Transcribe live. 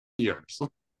years. All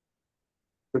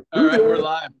right, we're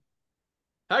live.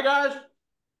 Hi, guys.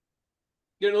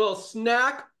 Getting a little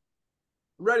snack.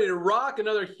 Ready to rock.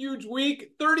 Another huge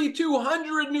week.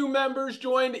 3,200 new members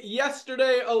joined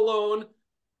yesterday alone.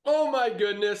 Oh, my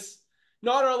goodness.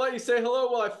 Nader, I'll let you say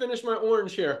hello while I finish my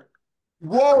orange here.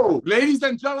 Whoa, ladies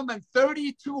and gentlemen,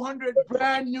 3,200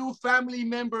 brand new family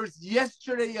members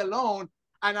yesterday alone.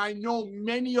 And I know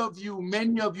many of you,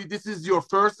 this is your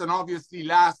first and obviously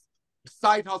last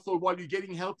side hustle while you're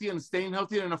getting healthy and staying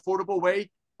healthy in an affordable way.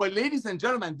 But ladies and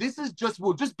gentlemen,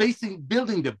 we're just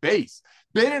building the base.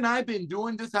 Ben and I have been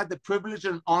doing this, had the privilege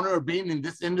and honor of being in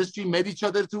this industry, met each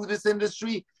other through this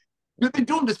industry. We've been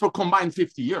doing this for combined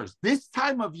 50 years. This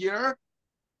time of year,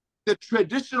 the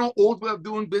traditional old way of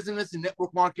doing business in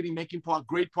network marketing, making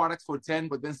great products for 10,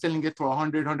 but then selling it for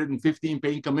 100, 115,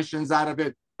 paying commissions out of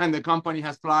it. And the company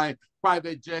has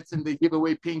private jets and they give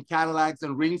away pink Cadillacs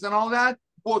and rings and all that.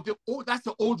 Well, that's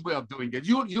the old way of doing it.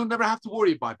 You'll never have to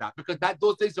worry about that because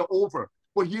those days are over.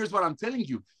 But here's what I'm telling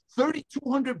you.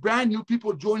 3,200 brand new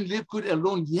people joined LiveGood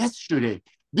alone yesterday.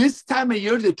 This time of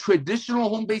year, the traditional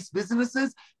home-based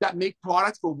businesses that make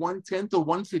products for 1/10 or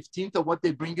 1/15 of what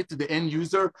they bring it to the end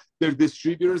user, their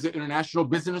distributors, their international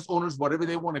business owners, whatever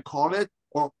they want to call it,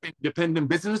 or independent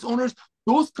business owners,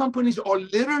 those companies are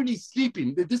literally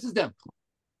sleeping. This is them.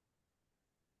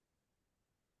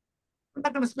 I'm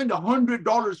not going to spend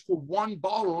 $100 for one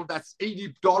bottle that's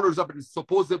 $80 of it is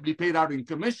supposedly paid out in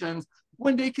commissions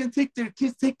when they can take their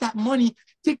kids, take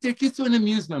their kids to an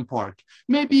amusement park,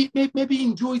 maybe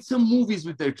enjoy some movies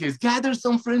with their kids, gather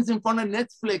some friends in front of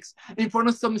Netflix, in front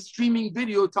of some streaming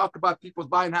video, talk about people's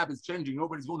buying habits changing.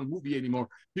 Nobody's going to a movie anymore.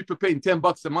 People paying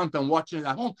 $10 a month and watching it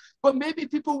at home. But maybe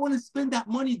people want to spend that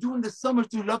money during the summer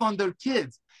to love on their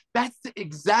kids. That's the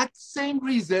exact same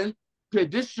reason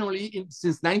traditionally,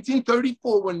 since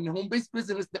 1934, when home-based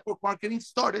business network marketing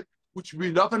started, which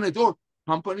we love and adore,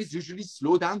 companies usually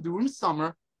slow down during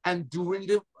summer and during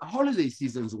the holiday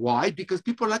seasons. Why? Because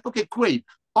people are like, okay, great,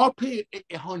 I'll pay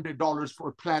 $100 for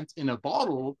a plant in a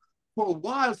bottle for a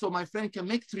while so my friend can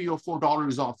make $3 or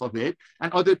 $4 off of it.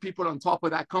 And other people on top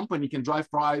of that company can drive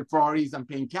Ferraris and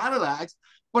paying Cadillacs.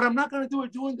 But I'm not going to do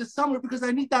it during the summer because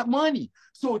I need that money.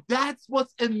 So that's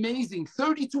what's amazing.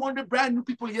 3,200 brand new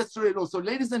people yesterday. So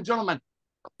ladies and gentlemen,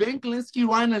 Ben Glinsky,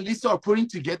 Ryan, and Lisa are putting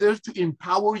together to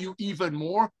empower you even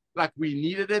more like we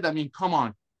needed it. I mean, come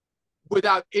on.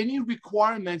 Without any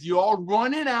requirements, you're all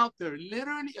running out there.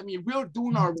 Literally, I mean, we're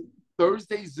doing our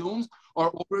Thursday Zooms,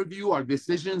 our overview, our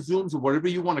decision Zooms, or whatever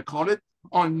you want to call it,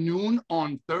 on noon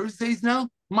on Thursdays now.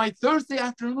 My Thursday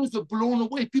afternoons are blown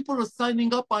away. People are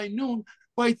signing up by noon.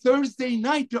 By Thursday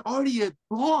night, they're already at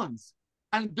bronze.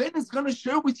 And Ben is going to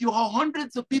share with you how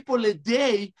hundreds of people a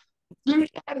day, 3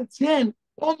 out of 10,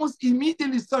 almost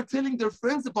immediately start telling their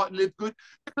friends about LiveGood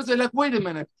because they're like, wait a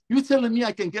minute, you're telling me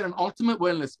I can get an ultimate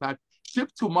wellness pack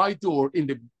shipped to my door in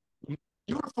the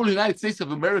beautiful United States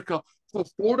of America for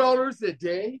 $4 a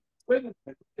day? Wait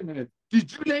a minute.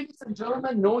 Did you, ladies and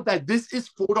gentlemen, know that this is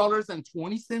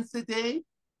 $4.20 a day?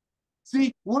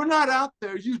 See, we're not out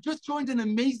there. You just joined an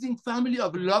amazing family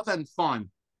of love and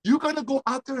fun. You're going to go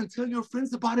out there and tell your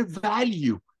friends about a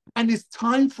value. And it's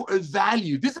time for a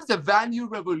value. This is a value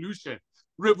revolution.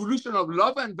 Revolution of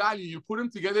love and value. You put them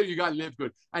together, you got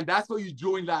LiveGood. And that's what you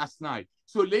joined last night.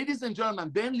 So ladies and gentlemen,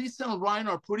 Ben, Lisa, and Ryan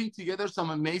are putting together some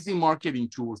amazing marketing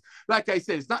tools. Like I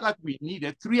said, it's not like we need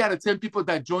it. 3 out of 10 people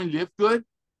that join LiveGood,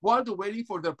 while they're waiting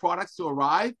for their products to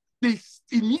arrive, they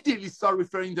immediately start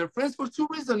referring their friends for 2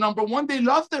 reasons. Number one, they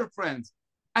love their friends.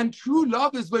 And true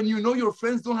love is when you know your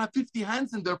friends don't have 50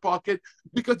 hands in their pocket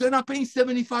because they're not paying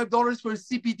 $75 for a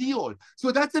CBD oil.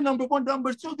 So that's the number one.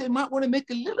 Number two, they might want to make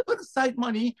a little bit of side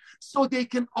money so they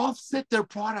can offset their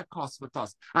product costs with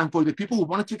us. And for the people who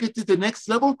wanted to get to the next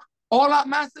level, all out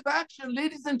massive action.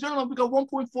 Ladies and gentlemen, we got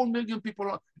 1.4 million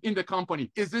people in the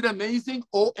company. Is it amazing?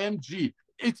 OMG.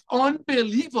 It's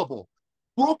unbelievable.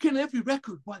 Broken every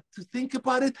record. But to think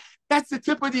about it, that's the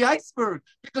tip of the iceberg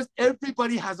because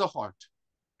everybody has a heart.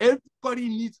 Everybody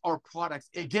needs our products.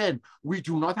 Again, we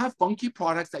do not have funky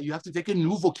products that you have to take a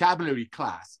new vocabulary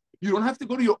class. You don't have to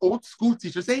go to your old school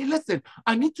teacher. Say, hey, listen,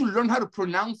 I need to learn how to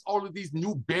pronounce all of these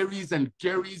new berries and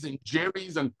Garys and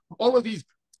Jerry's and all of these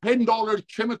 $10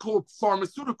 chemical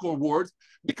pharmaceutical words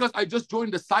because I just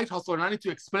joined the side hustle and I need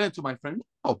to explain it to my friend.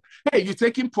 Oh, hey, you're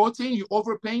taking protein, you're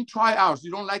overpaying, try ours.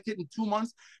 You don't like it in 2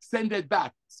 months, send it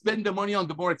back. Spend the money on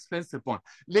the more expensive one.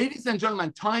 Ladies and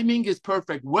gentlemen, timing is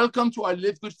perfect. Welcome to our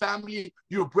LiveGood family.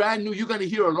 You're brand new. You're going to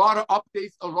hear a lot of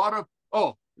updates, a lot of,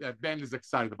 oh, yeah, Ben is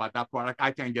excited about that product.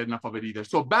 I can't get enough of it either.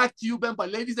 So back to you, Ben.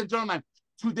 But ladies and gentlemen,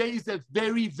 today is a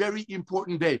very, very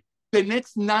important day. The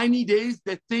next 90 days,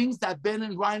 the things that Ben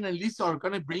and Ryan and Lisa are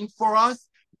going to bring for us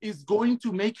is going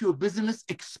to make your business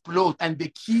explode. And the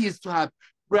key is to have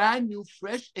brand new,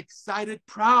 fresh, excited,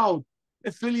 proud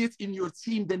affiliates in your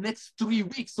team the next 3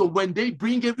 weeks. So when they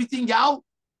bring everything out,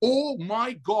 oh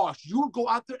my gosh, you'll go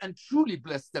out there and truly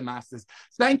bless the masses.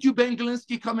 Thank you, Ben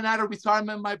Galinsky, coming out of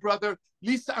retirement, my brother.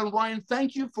 Lisa and Ryan,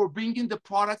 thank you for bringing the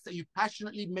products that you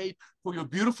passionately made for your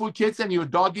beautiful kids and your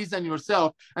doggies and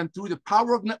yourself. And through the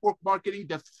power of network marketing,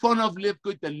 the fun of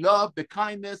LiveGood, the love, the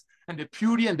kindness, and the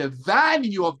purity and the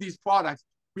value of these products,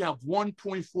 we have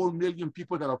 1.4 million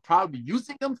people that are proudly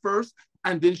using them first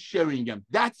and then sharing them.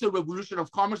 That's the revolution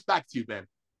of commerce. Back to you, Ben.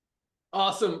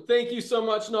 Awesome. Thank you so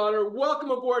much, Nader.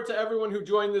 Welcome aboard to everyone who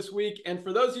joined this week. And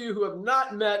for those of you who have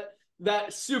not met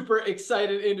that super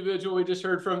excited individual we just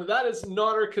heard from, that is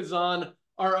Nader Kazan,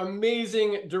 our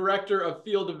amazing director of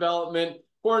field development,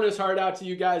 pouring his heart out to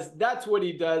you guys. That's what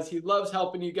he does. He loves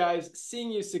helping you guys,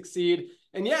 seeing you succeed.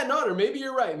 And yeah, Nader, maybe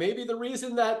you're right. Maybe the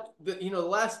reason that the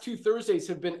last 2 Thursdays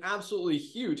have been absolutely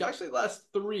huge, actually the last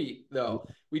 3 though,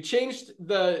 we changed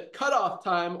the cutoff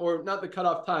time, or not the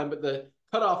cutoff time, but the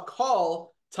cutoff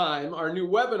call time, our new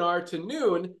webinar, to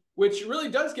noon, which really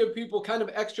does give people kind of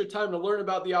extra time to learn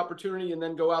about the opportunity and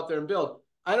then go out there and build.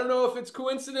 I don't know if it's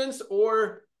coincidence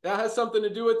or that has something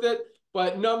to do with it,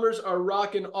 but numbers are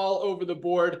rocking all over the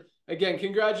board. Again,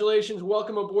 congratulations.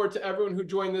 Welcome aboard to everyone who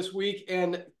joined this week.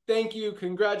 And thank you.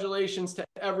 Congratulations to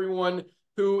everyone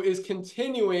who is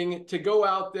continuing to go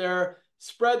out there,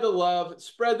 spread the love,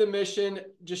 spread the mission,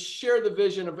 just share the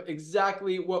vision of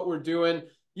exactly what we're doing.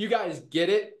 You guys get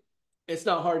it. It's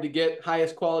not hard to get.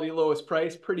 Highest quality, lowest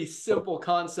price. Pretty simple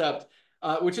concept,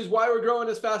 which is why we're growing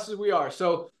as fast as we are.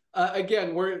 So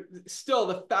again, we're still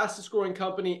the fastest growing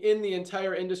company in the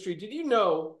entire industry. Did you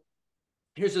know,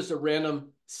 here's just a random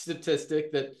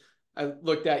statistic that I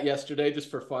looked at yesterday just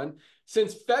for fun.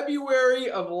 Since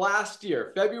February of last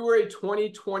year, February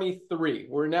 2023,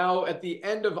 we're now at the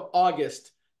end of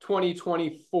August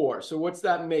 2024. So what's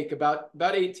that make? About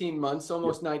 18 months,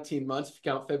 almost 19 months if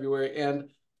you count February and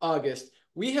August.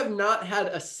 We have not had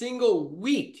a single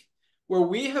week where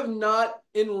we have not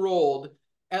enrolled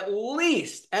at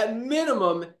least, at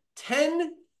minimum,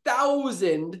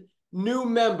 10,000 new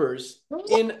members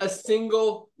in a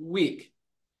single week.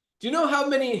 Do you know how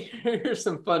many, here's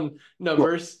some fun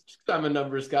numbers. I'm a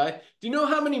numbers guy. Do you know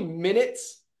how many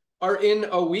minutes are in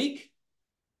a week?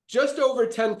 Just over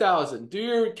 10,000.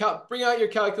 Bring out your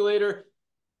calculator.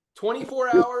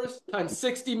 24 hours times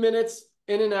 60 minutes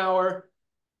in an hour.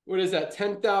 What is that?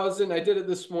 10,000. I did it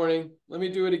this morning. Let me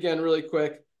do it again really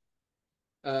quick.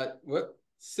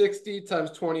 60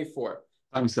 times 24.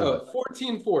 Times 7.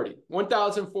 1440.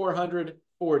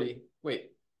 1,440.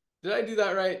 Wait, did I do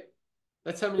that right?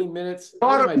 That's how many minutes?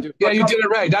 What am I doing? Yeah, you did it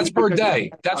right. That's per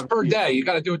day. That's per day. You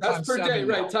got to do it times 7. That's per day,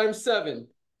 right? Times 7.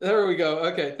 There we go.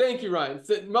 Okay. Thank you, Ryan.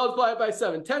 So multiply it by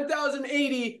 7.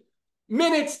 10,080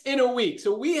 minutes in a week.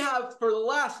 So we have, for the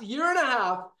last year and a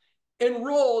half,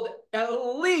 enrolled at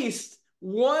least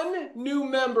one new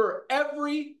member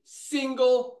every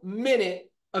single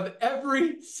minute of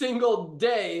every single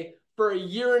day for a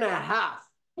year and a half.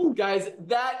 Guys,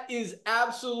 that is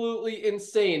absolutely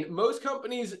insane. Most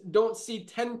companies don't see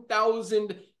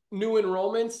 10,000 new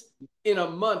enrollments in a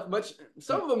month,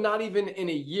 some of them not even in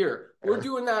a year. We're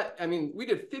doing that. I mean, we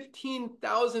did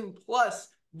 15,000 plus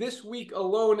this week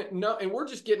alone. No, and we're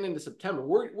just getting into September.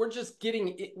 We're just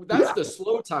getting, that's the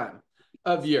slow time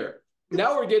of year.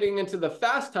 Now we're getting into the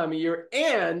fast time of year,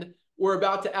 and we're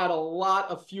about to add a lot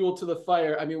of fuel to the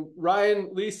fire. I mean, Ryan,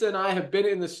 Lisa, and I have been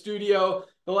in the studio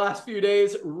the last few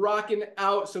days rocking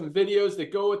out some videos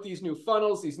that go with these new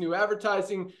funnels, these new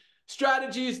advertising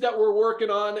strategies that we're working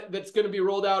on that's going to be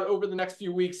rolled out over the next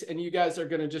few weeks. And you guys are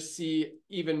going to just see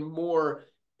even more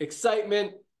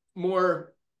excitement,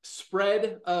 more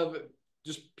spread of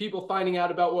just people finding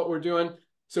out about what we're doing.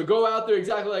 So go out there,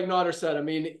 exactly like Nader said. I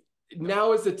mean,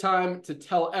 now is the time to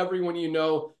tell everyone you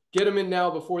know, get them in now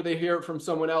before they hear it from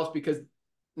someone else, because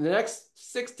in the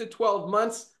next 6 to 12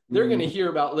 months, they're going to hear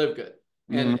about LiveGood.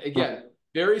 And again,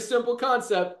 very simple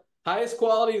concept, highest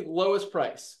quality, lowest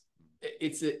price.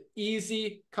 It's an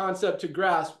easy concept to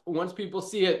grasp. Once people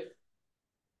see it,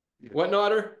 what,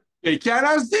 Nader? They can't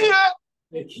unsee it.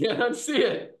 They can't unsee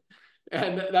it.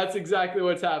 And that's exactly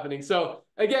what's happening. So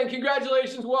again,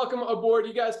 congratulations. Welcome aboard.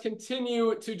 You guys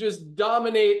continue to just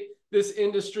dominate this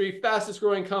industry, fastest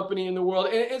growing company in the world.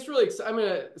 And it's really, I'm going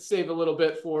to save a little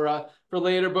bit for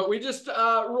later, but we just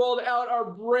rolled out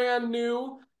our brand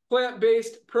new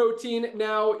plant-based protein,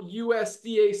 now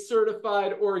USDA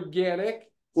certified organic.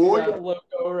 See that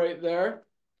logo right there.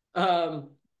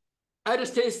 I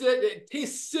just tasted it. It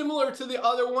tastes similar to the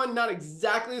other one, not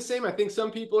exactly the same. I think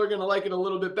some people are going to like it a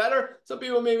little bit better. Some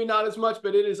people maybe not as much,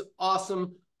 but it is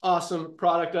awesome, awesome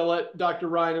product. I'll let Dr.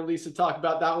 Ryan and Lisa talk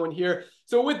about that one here.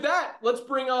 So with that, let's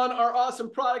bring on our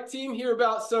awesome product team, hear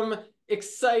about some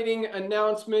exciting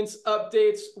announcements,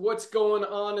 updates, what's going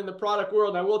on in the product world.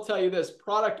 And I will tell you this,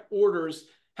 product orders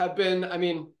have been, I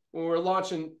mean, when we're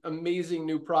launching amazing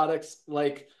new products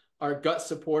like our gut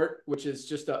support, which is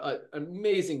just an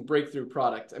amazing breakthrough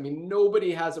product. I mean,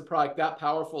 nobody has a product that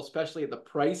powerful, especially at the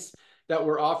price that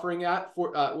we're offering at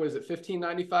for, what is it,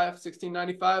 $15.95,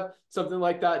 $16.95, something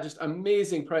like that. Just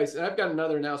amazing price. And I've got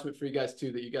another announcement for you guys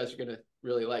too that you guys are going to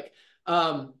really like.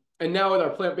 And now with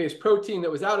our plant-based protein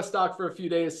that was out of stock for a few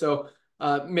days, so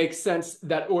makes sense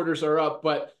that orders are up,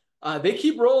 but they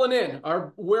keep rolling in.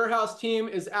 Our warehouse team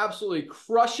is absolutely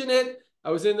crushing it. I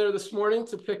was in there this morning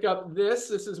to pick up this.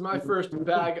 This is my first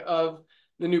bag of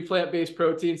the new plant-based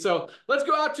protein. So let's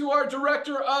go out to our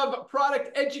director of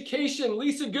product education,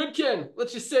 Lisa Goodkin.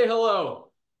 Let's just say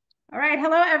hello. All right.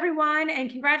 Hello, everyone.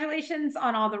 And congratulations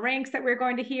on all the ranks that we're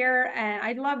going to hear. And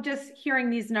I love just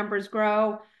hearing these numbers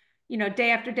grow, you know,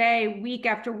 day after day, week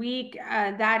after week.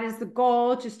 That is the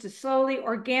goal, just to slowly,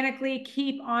 organically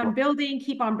keep on building,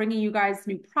 keep on bringing you guys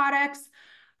new products.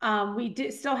 We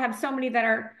still have so many that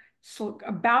are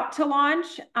about to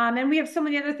launch. And we have so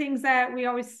many other things that we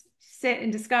always sit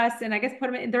and discuss and I guess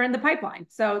they're in the pipeline.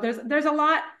 So there's a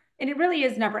lot, and it really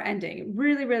is never ending. It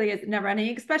really, really is never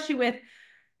ending, especially with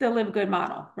the LiveGood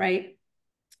model, right?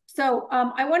 So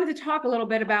I wanted to talk a little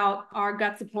bit about our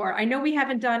gut support. I know we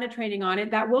haven't done a training on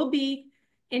it. That will be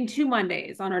in 2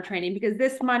 Mondays on our training, because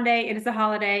this Monday it is a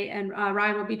holiday and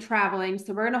Ryan will be traveling.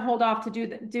 So we're going to hold off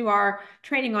to do our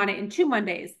training on it in 2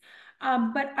 Mondays.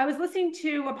 But I was listening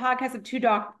to a podcast of 2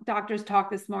 doctors talk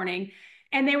this morning,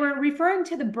 and they were referring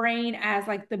to the brain as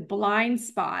like the blind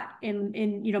spot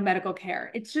in you know, medical care.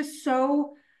 It's just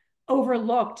so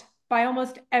overlooked by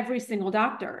almost every single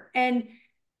doctor. And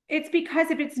it's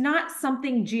because if it's not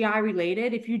something GI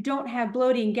related, if you don't have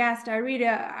bloating, gas,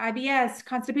 diarrhea, IBS,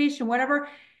 constipation, whatever,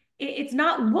 it's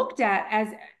not looked at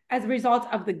as a result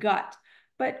of the gut.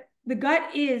 But the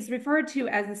gut is referred to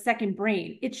as the second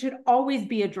brain. It should always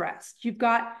be addressed. You've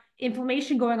got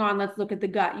inflammation going on, let's look at the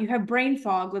gut. You have brain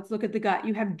fog, let's look at the gut.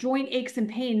 You have joint aches and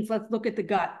pains, let's look at the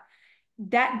gut.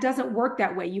 That doesn't work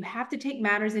that way. You have to take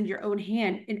matters into your own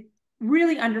hand and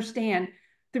really understand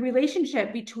the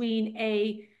relationship between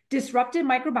a disrupted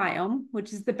microbiome,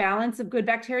 which is the balance of good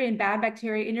bacteria and bad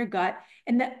bacteria in your gut,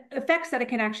 and the effects that it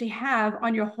can actually have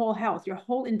on your whole health, your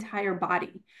whole entire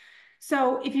body.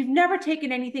 So if you've never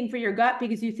taken anything for your gut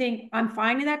because you think I'm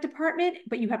fine in that department,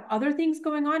 but you have other things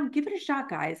going on, give it a shot,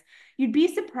 guys. You'd be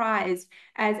surprised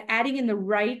as adding in the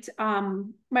right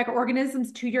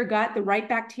microorganisms to your gut, the right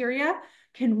bacteria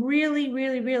can really,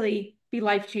 really, really be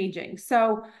life-changing.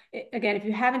 So again, if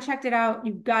you haven't checked it out,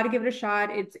 you've got to give it a shot.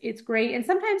 It's great. And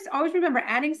sometimes always remember,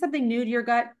 adding something new to your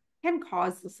gut can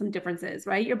cause some differences,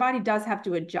 right? Your body does have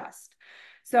to adjust.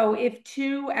 So if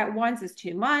 2 at once is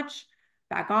too much,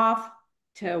 back off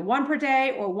to 1 per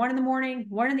day, or 1 in the morning,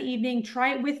 1 in the evening.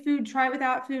 Try it with food, try it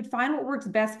without food. Find what works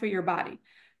best for your body.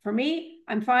 For me,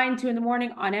 I'm fine 2 in the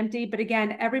morning on empty, but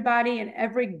again, everybody and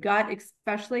every gut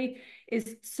especially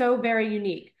is so very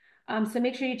unique. So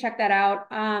make sure you check that out.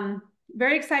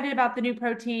 Very excited about the new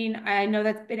protein. I know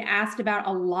that's been asked about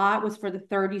a lot, was for the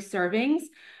 30 servings,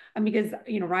 because,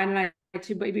 you know, Ryan and I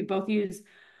we both use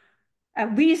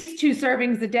at least 2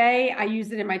 servings a day. I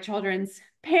use it in my children's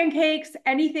pancakes,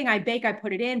 anything I bake, I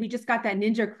put it in. We just got that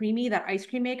Ninja Creamy, that ice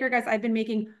cream maker, guys. I've been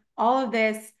making all of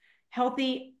this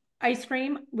healthy ice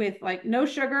cream with like no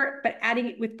sugar, but adding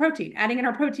it with protein, adding in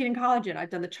our protein and collagen.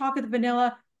 I've done the chocolate, the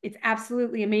vanilla. It's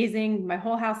absolutely amazing. My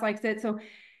whole house likes it. So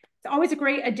it's always a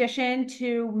great addition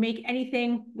to make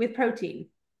anything with protein.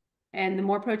 And the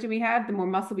more protein we have, the more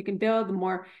muscle we can build, the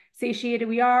more satiated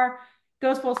we are.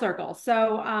 Goes full circle.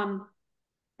 So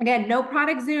again, no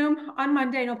product Zoom on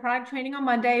Monday, no product training on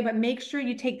Monday, but make sure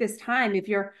you take this time. If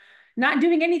you're not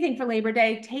doing anything for Labor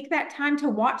Day, take that time to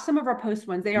watch some of our post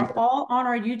ones. They are all on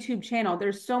our YouTube channel.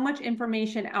 There's so much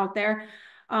information out there,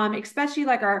 especially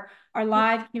like our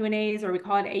live Q&As, or we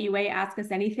call it AUA, Ask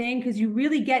Us Anything, because you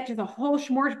really get just a whole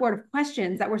smorgasbord of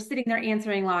questions that we're sitting there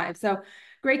answering live. So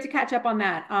great to catch up on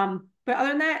that. But other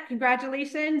than that,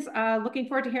 congratulations. Looking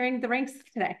forward to hearing the ranks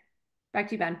today. Back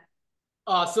to you, Ben.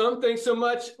 Awesome. Thanks so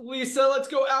much, Lisa. Let's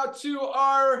go out to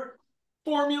our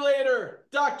formulator,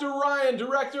 Dr. Ryan,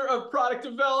 Director of Product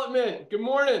Development. Good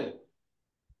morning.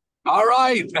 All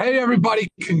right. Hey, everybody.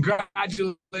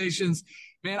 Congratulations.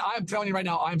 Man, I'm telling you right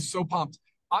now, I'm so pumped.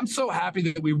 I'm so happy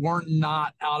that we weren't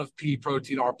not out of pea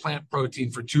protein or plant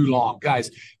protein for too long.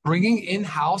 Guys, bringing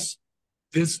in-house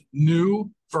this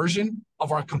new version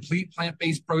of our complete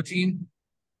plant-based protein,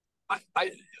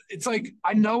 it's like,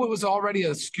 I know it was already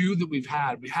a SKU that we've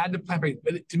had. We had the plant-based,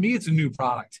 but to me, it's a new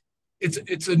product.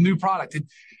 It's a new product.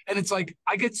 And it's like,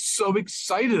 I get so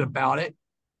excited about it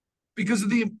because of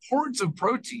the importance of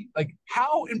protein, like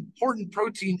how important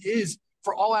protein is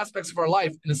for all aspects of our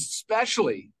life, and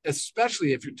especially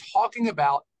if you're talking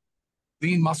about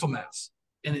lean muscle mass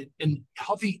and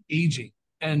healthy aging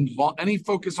and any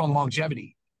focus on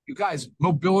longevity. You guys,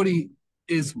 mobility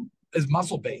is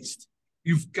muscle based.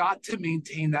 You've got to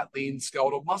maintain that lean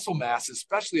skeletal muscle mass,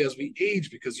 especially as we age,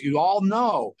 because you all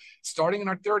know, starting in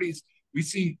our 30s, we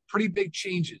see pretty big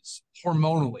changes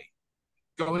hormonally.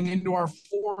 Going into our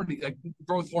 40s, like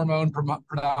growth hormone,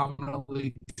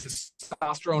 predominantly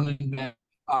testosterone in men.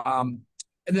 And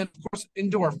then, of course,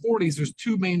 into our 40s, there's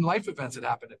two main life events that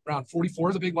happen. Around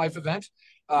 44 is a big life event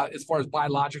as far as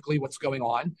biologically what's going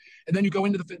on. And then you go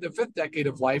into the fifth decade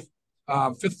of life,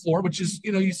 fifth floor, which is,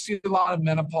 you see a lot of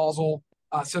menopausal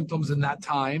symptoms in that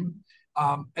time.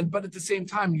 But at the same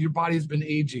time, your body has been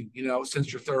aging,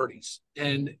 since your 30s.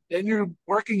 And then you're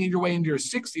working your way into your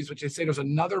 60s, which they say there's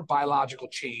another biological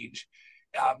change.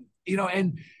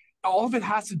 And all of it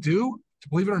has to do,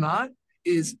 believe it or not,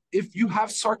 is if you have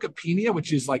sarcopenia,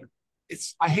 which is like,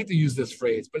 I hate to use this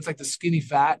phrase, but it's like the skinny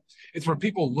fat. It's where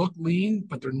people look lean,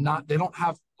 but they don't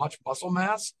have much muscle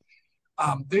mass.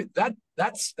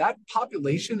 That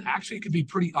population actually could be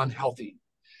pretty unhealthy.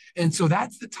 And so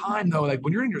that's the time, though, like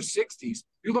when you're in your 60s,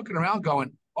 you're looking around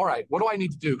going, all right, what do I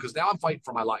need to do? Because now I'm fighting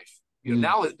for my life.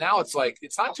 Now it's like,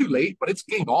 it's not too late, but it's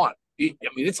game on.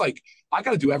 It's like, I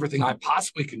got to do everything I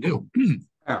possibly can do.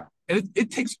 Yeah. And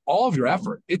it takes all of your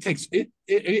effort. It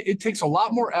takes a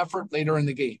lot more effort later in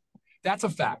the game. That's a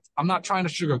fact. I'm not trying to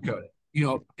sugarcoat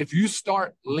it. If you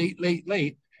start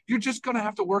late, you're just going to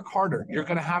have to work harder. You're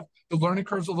going to have the learning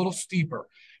curve's a little steeper.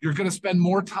 You're going to spend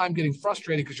more time getting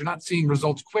frustrated because you're not seeing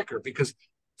results quicker. Because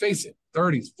face it,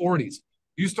 30s, 40s,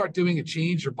 you start doing a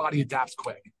change, your body adapts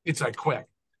quick. It's like quick.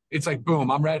 It's like, boom,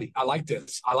 I'm ready. I like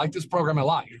this. I like this program a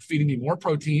lot. You're feeding me more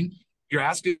protein. You're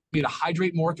asking me to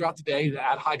hydrate more throughout the day, to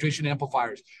add hydration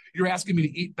amplifiers. You're asking me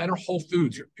to eat better whole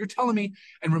foods. You're telling me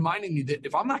and reminding me that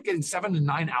if I'm not getting 7 to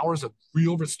 9 hours of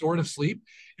real restorative sleep,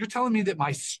 you're telling me that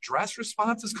my stress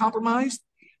response is compromised,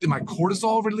 that my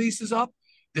cortisol release is up,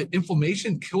 that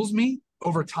inflammation kills me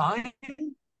over time,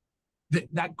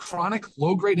 that chronic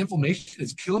low-grade inflammation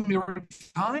is killing me over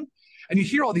time. And you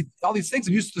hear all these things,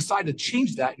 and you just decide to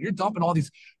change that. And you're dumping all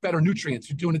these better nutrients.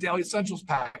 You're doing a daily essentials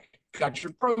pack. You've got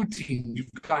your protein,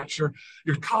 you've got your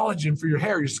collagen for your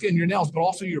hair, your skin, your nails, but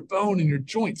also your bone and your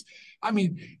joints. I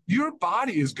mean, your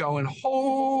body is going,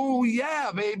 oh,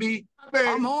 yeah, baby,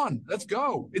 I'm on. Let's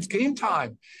go. It's game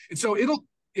time. And so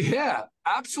yeah,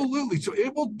 absolutely. So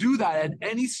it will do that at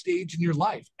any stage in your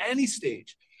life, any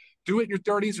stage. Do it in your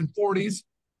 30s and 40s.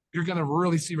 You're going to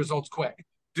really see results quick.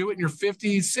 Do it in your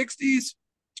 50s, 60s,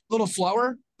 a little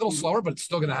slower, but it's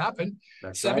still going to happen.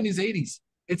 That's 70s, right. 80s.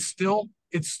 It's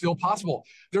still possible.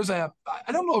 I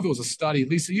don't know if it was a study,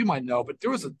 Lisa, you might know, but there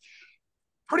was a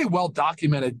pretty well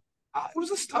documented, it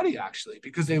was a study actually,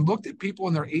 because they looked at people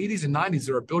in their 80s and 90s,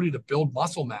 their ability to build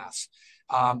muscle mass.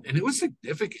 And it was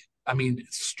significant. I mean,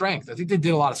 strength. I think they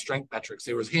did a lot of strength metrics.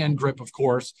 There was hand grip, of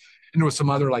course, and there was some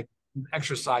other like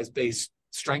exercise-based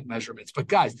strength measurements. But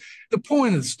guys, the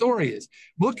point of the story is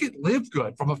look at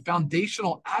LiveGood from a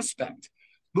foundational aspect.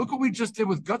 Look what we just did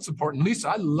with gut support. And Lisa,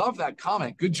 I love that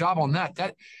comment. Good job on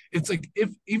that. It's like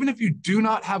even if you do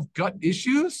not have gut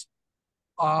issues,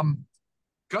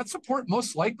 gut support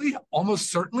most likely,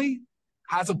 almost certainly,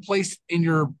 has a place in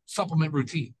your supplement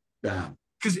routine. Yeah.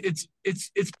 Because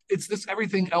it's this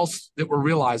everything else that we're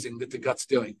realizing that the gut's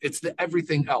doing. It's the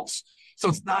everything else. So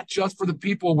it's not just for the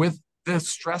people with the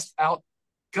stressed out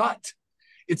gut.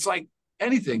 It's like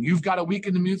anything. You've got a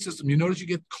weakened immune system. You notice you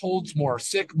get colds more,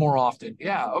 sick more often.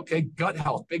 Yeah, okay, gut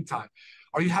health, big time.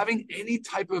 Are you having any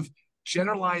type of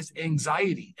generalized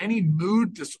anxiety, any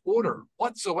mood disorder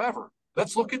whatsoever?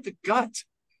 Let's look at the gut.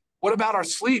 What about our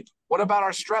sleep? What about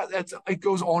our stress? It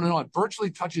goes on and on.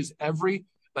 Virtually touches every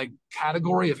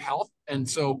category of health. And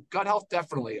so gut health,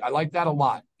 definitely. I like that a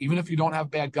lot. Even if you don't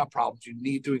have bad gut problems, you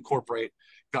need to incorporate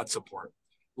gut support.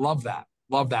 Love that.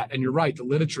 Love that. And you're right. The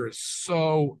literature is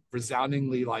so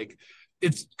resoundingly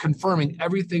it's confirming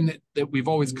everything that we've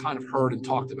always kind of heard and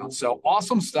talked about. So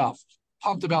awesome stuff.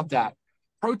 Pumped about that.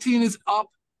 Protein is up.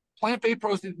 Plant-based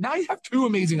protein. Now you have two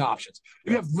amazing options.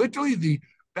 You have literally the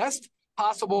best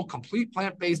possible complete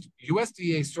plant-based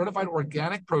USDA certified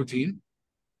organic protein,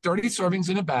 30 servings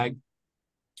in a bag.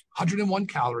 101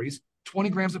 calories, 20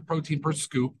 grams of protein per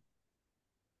scoop.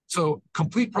 So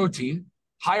complete protein,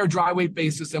 higher dry weight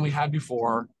basis than we had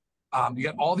before. You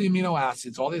get all the amino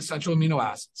acids, all the essential amino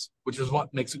acids, which is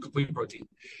what makes a complete protein.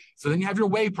 So then you have your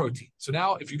whey protein. So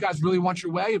now if you guys really want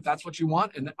your whey, if that's what you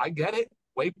want, and I get it,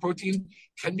 whey protein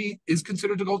is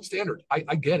considered the gold standard.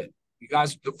 I get it. You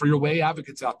guys, for your whey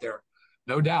advocates out there,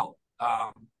 no doubt.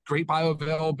 Great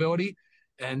bioavailability.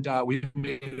 And we've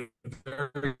made a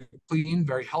very clean,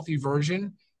 very healthy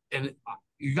version. And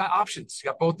you got options. You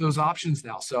got both those options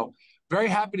now. So very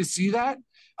happy to see that.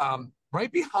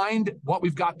 Right behind what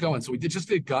we've got going. So we just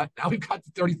did gut. Now we've got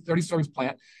the 30 servings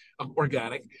plant of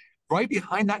organic. Right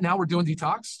behind that, now we're doing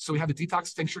detox. So we have the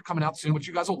detox tincture coming out soon, which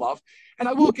you guys will love. And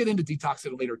I will get into detox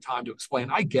at a later time to explain.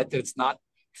 I get that it's not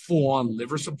full-on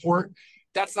liver support.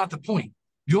 That's not the point.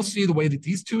 You'll see the way that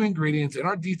these two ingredients in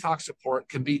our detox support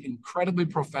can be incredibly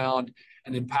profound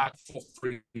and impactful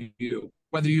for you,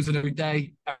 whether you use it every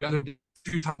day, every other day,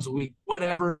 2 times a week,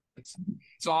 whatever.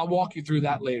 So I'll walk you through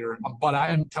that later. But I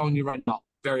am telling you right now,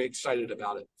 very excited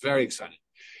about it. Very excited.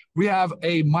 We have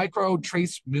a micro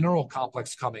trace mineral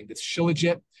complex coming. It's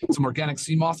Shilajit, some organic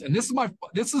sea moss. And this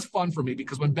is fun for me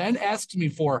because when Ben asks me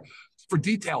for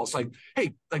details, like,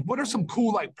 hey, like what are some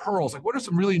cool like pearls? Like what are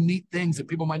some really neat things that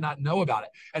people might not know about it?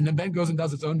 And then Ben goes and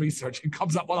does his own research and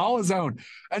comes up with all his own.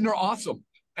 And they're awesome.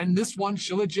 And this one,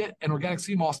 Shilajit and organic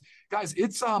sea moss, guys,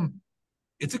 it's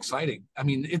exciting. I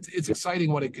mean, it's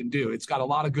exciting what it can do. It's got a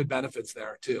lot of good benefits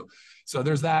there too. So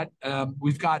there's that.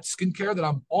 We've got skincare that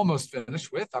I'm almost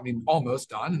finished with. I mean, almost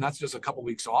done, and that's just a couple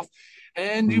weeks off.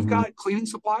 And you've got cleaning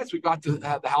supplies. We've got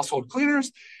the household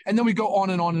cleaners, and then we go on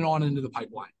and on and on into the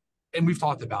pipeline. And we've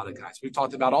talked about it, guys. We've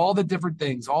talked about all the different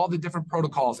things, all the different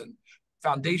protocols and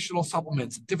foundational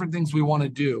supplements, different things we want to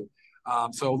do.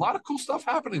 So a lot of cool stuff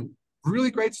happening.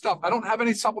 Really great stuff. I don't have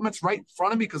any supplements right in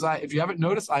front of me because if you haven't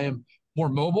noticed, I am more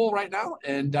mobile right now,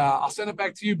 and I'll send it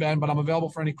back to you, Ben, but I'm available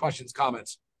for any questions,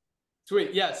 comments.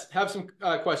 Sweet. Yes. Have some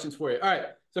questions for you. All right.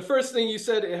 So first thing you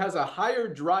said, it has a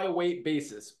higher dry weight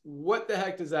basis. What the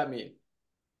heck does that mean?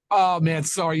 Oh man,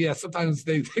 sorry. Yeah. Sometimes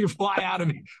they fly out of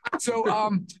me. So,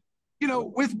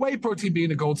 with whey protein being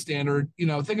the gold standard,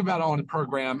 think about it on a per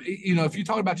gram. If you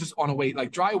talk about just on a weight,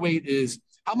 like dry weight is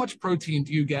how much protein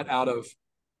do you get out of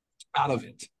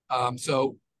it?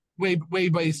 So whey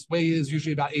is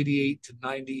usually about 88 to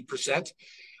 90%.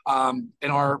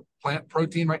 In our plant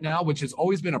protein right now, which has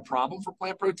always been a problem for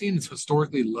plant protein, it's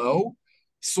historically low,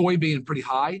 soy being pretty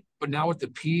high, but now with the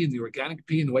pea and the organic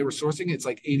pea and the way we're sourcing it, it's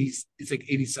like 87%.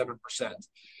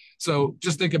 So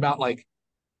just think about like,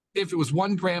 if it was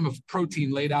 1 gram of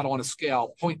protein laid out on a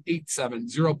scale,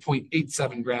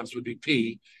 0.87 grams would be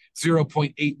pea,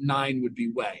 0.89 would be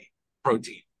whey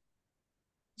protein.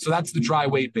 So that's the dry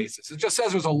weight basis. It just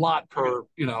says there's a lot per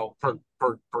gram.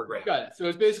 Got it. So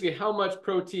it's basically how much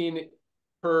protein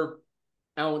per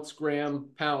ounce, gram,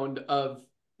 pound of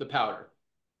the powder.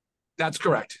 That's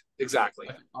correct. Exactly.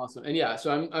 Awesome. And yeah,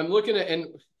 so I'm looking at, and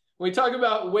when we talk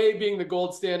about whey being the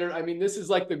gold standard, I mean, this is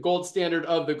like the gold standard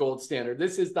of the gold standard.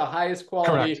 This is the highest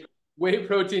quality Correct. whey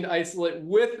protein isolate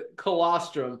with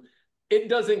colostrum. It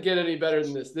doesn't get any better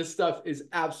than this. This stuff is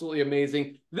absolutely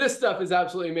amazing. This stuff is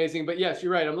absolutely amazing. But yes,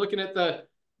 you're right. I'm looking at the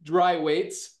dry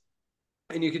weights,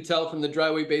 and you can tell from the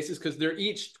dry weight basis because they're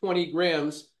each 20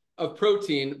 grams of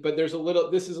protein, but this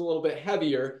is a little bit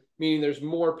heavier, meaning there's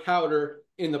more powder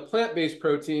in the plant-based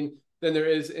protein than there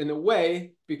is in the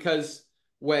whey because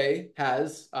whey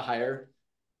has a higher,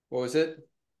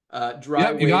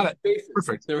 dry weight you got it. basis.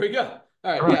 Perfect. There we go.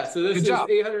 All right. Correct. Yeah. So this Good is job.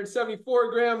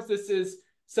 874 grams. This is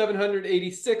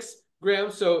 786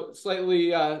 grams. So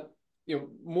slightly,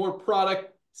 more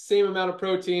product, same amount of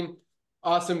protein.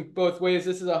 Awesome both ways.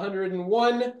 This is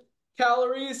 101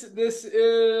 calories. This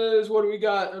is, what do we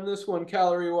got on this one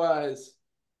calorie wise?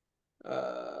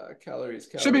 Calories.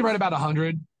 Should be right about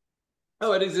 100.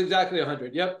 Oh, it is exactly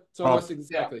 100. Yep. It's almost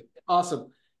exactly. Yeah.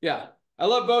 Awesome. Yeah. I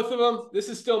love both of them. This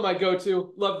is still my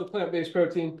go-to. Love the plant-based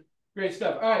protein. Great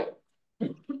stuff. All right.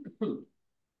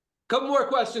 Couple more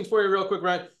questions for you real quick,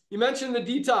 Ryan. You mentioned the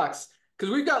detox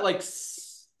because we've got like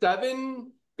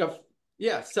 7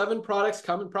 products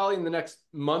coming probably in the next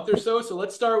month or so. So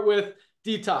let's start with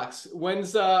detox.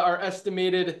 When's our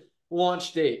estimated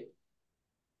launch date?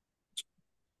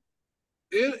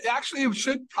 It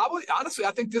should probably, honestly,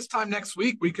 I think this time next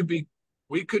week we could be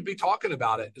talking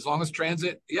about it as long as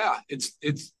transit. Yeah,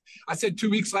 I said 2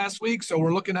 weeks last week, so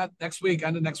we're looking at next week,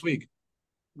 end of next week.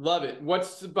 Love it.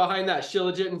 What's behind that?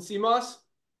 Shilajit and sea moss?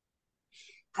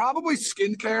 Probably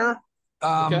skincare.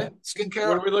 Okay. Skincare.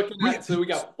 What are we looking at? So we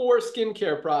got 4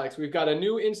 skincare products. We've got a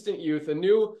new Instant Youth, a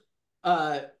new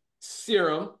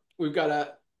serum. We've got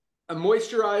a a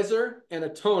moisturizer, and a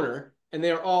toner, and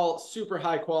they are all super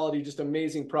high quality, just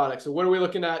amazing products. So what are we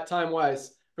looking at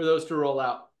time-wise for those to roll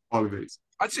out? Always.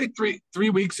 I'd say three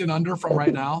weeks and under from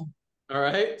right now. All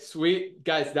right, sweet.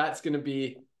 Guys, that's going to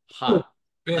be hot.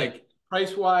 Big. Like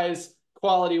price-wise,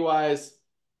 quality-wise,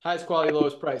 highest quality,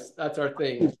 lowest price. That's our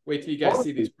thing. Wait till you guys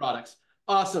see these products.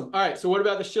 Awesome. All right, so what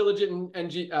about the Shilajit and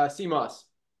CMOS?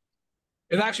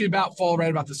 It actually fall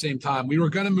right about the same time. We were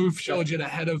going to move Shilajit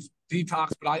ahead of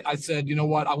detox, but I said, you know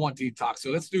what? I want detox. So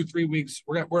let's do 3 weeks.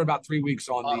 We're about 3 weeks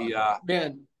on the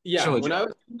man. Yeah, Shilajit. When I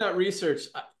was doing that research,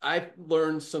 I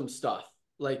learned some stuff.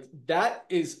 Like that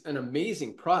is an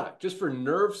amazing product just for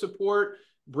nerve support,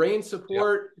 brain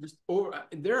support.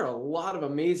 There are a lot of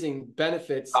amazing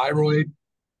benefits. Thyroid.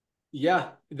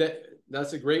 Yeah,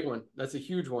 that's a great one. That's a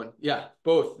huge one. Yeah,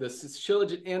 both the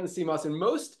Shilajit and the CMOS. And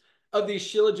most of these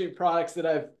Shilajit products that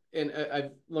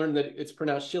I've learned that it's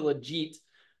pronounced Shilajit,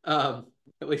 at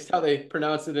least how they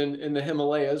pronounce it in the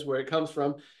Himalayas where it comes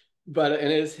from, but it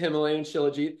is Himalayan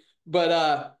Shilajit.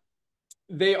 But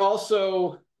they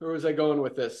also, where was I going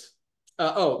with this?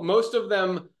 Most of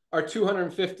them are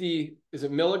 250,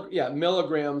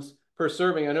 milligrams per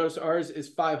serving. I noticed ours is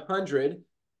 500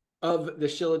 of the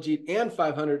Shilajit and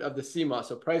 500 of the CMOS.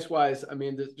 So price-wise, I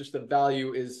mean, just the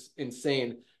value is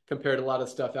insane compared to a lot of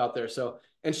stuff out there. So,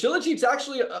 and Shilajit's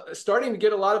actually starting to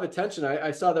get a lot of attention. I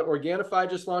saw that Organifi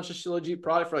just launched a Shilajit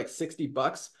product for like $60.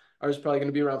 Ours is probably going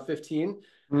to be around 15,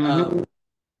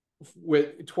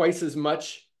 with twice as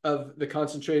much of the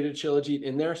concentrated Shilajit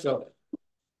in there. So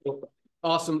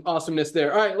awesomeness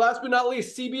there. All right, last but not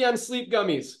least, CBN sleep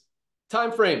gummies.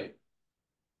 Time frame.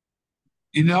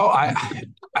 You know,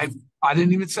 I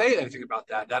didn't even say anything about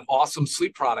that awesome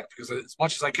sleep product, because as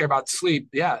much as I care about sleep,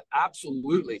 yeah,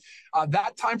 absolutely.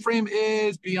 That time frame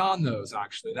is beyond those,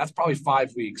 actually. That's probably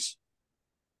 5 weeks.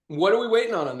 What are we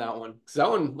waiting on that one? Because that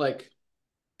one, like,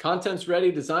 content's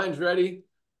ready, design's ready.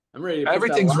 I'm ready.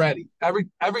 Everything's ready.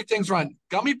 Everything's run.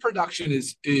 Gummy production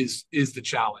is the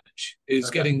challenge. Is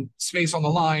getting space on the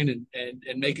line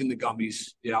and making the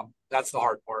gummies. Yeah, that's the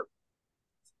hard part.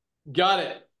 Got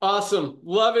it. Awesome.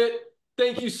 Love it.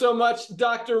 Thank you so much,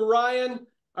 Dr. Ryan.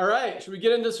 All right. Should we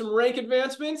get into some rank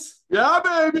advancements? Yeah,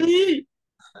 baby.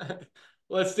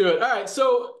 Let's do it. All right.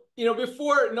 So,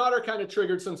 before Nader kind of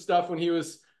triggered some stuff when he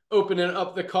was opening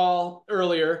up the call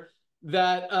earlier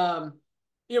that,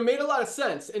 made a lot of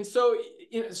sense. And so,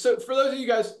 so for those of you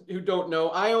guys who don't know,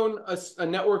 I own a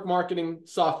network marketing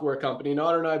software company.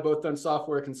 Nader and I both done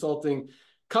software consulting,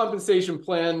 compensation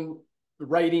plan,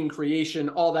 writing, creation,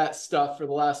 all that stuff for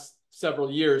the last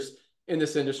several years in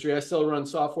this industry. I still run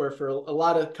software for a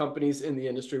lot of companies in the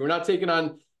industry. We're not taking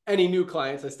on any new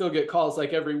clients. I still get calls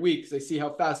like every week because they see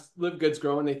how fast LiveGood's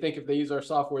growing. They think if they use our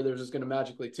software, they're just going to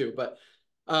magically too. But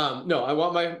no, I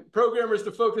want my programmers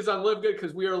to focus on LiveGood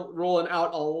because we are rolling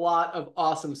out a lot of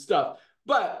awesome stuff.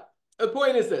 But the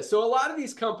point is this. So a lot of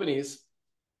these companies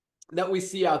that we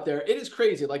see out there, it is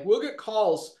crazy. Like we'll get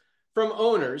calls from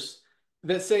owners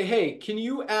that say, hey, can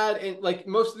you add in, like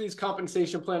most of these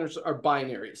compensation planners are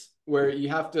binaries where you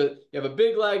have a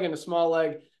big leg and a small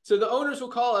leg. So the owners will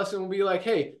call us and will be like,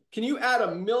 hey, can you add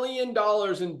 $1 million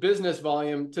in business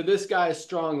volume to this guy's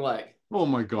strong leg? Oh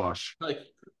my gosh. Like,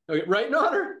 okay, right,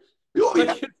 Nader? Oh,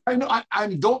 yeah. I know. I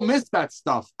don't miss that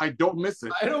stuff. I don't miss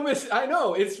it. I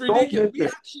know. It's ridiculous. We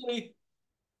actually,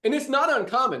 and it's not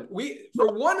uncommon.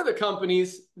 For one of the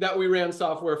companies that we ran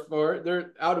software for,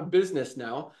 they're out of business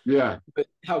now. Yeah. But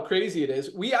how crazy it is.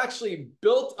 We actually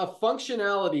built a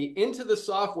functionality into the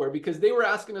software because they were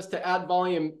asking us to add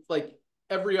volume like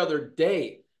every other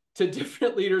day to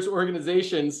different leaders'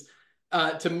 organizations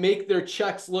to make their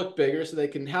checks look bigger so they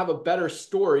can have a better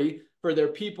story for their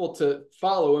people to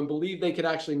follow and believe they could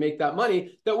actually make that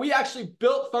money, that we actually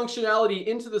built functionality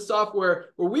into the software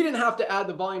where we didn't have to add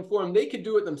the volume for them. They could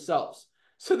do it themselves.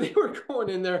 So they were going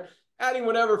in there, adding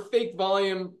whatever fake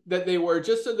volume that they were,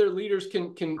 just so their leaders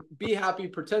can be happy,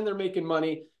 pretend they're making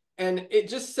money. And it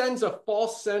just sends a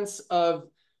false sense of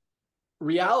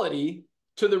reality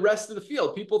to the rest of the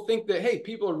field. People think that, hey,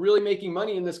 people are really making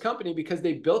money in this company because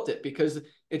they built it, because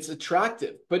it's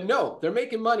attractive. But no, they're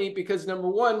making money because, number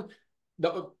one,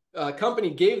 the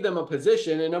company gave them a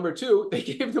position, and number two, they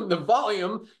gave them the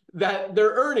volume that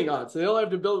they're earning on. So they don't have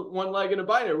to build one leg in a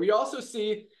binary. We also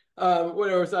see,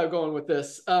 where was I going with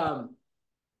this?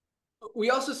 We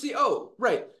also see,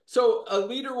 so a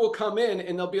leader will come in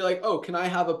and they'll be like, oh, can I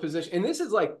have a position? And this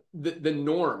is like the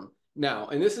norm now.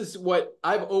 And this is what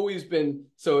I've always been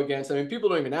so against. I mean, people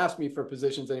don't even ask me for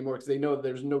positions anymore because they know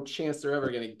there's no chance they're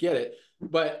ever going to get it.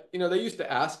 But, they used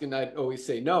to ask and I'd always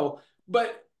say no.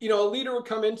 But, a leader would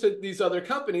come into these other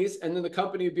companies and then the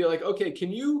company would be like, okay,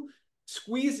 can you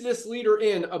squeeze this leader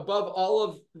in above all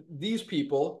of these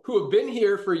people who have been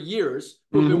here for years,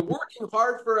 who have been working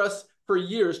hard for us for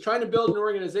years, trying to build an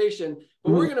organization,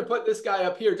 but we're going to put this guy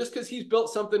up here just because he's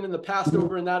built something in the past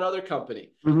over in that other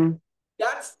company.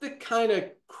 That's the kind of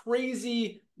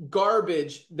crazy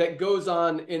garbage that goes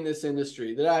on in this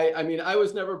industry that I mean, I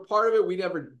was never part of it. We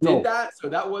never did that. So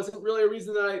that wasn't really a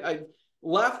reason that I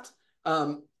left,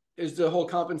 is the whole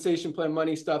compensation plan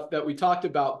money stuff that we talked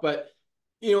about. But,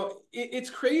 you know, it's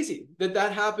crazy that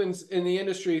that happens in the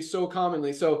industry so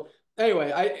commonly. So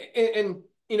anyway,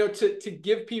 you know, to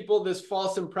give people this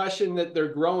false impression that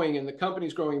they're growing and the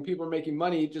company's growing and people are making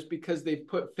money just because they've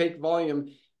put fake volume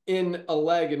in a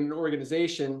leg in an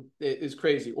organization is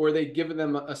crazy. Or they've given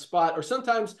them a spot, or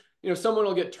sometimes, you know, someone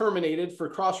will get terminated for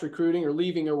cross recruiting or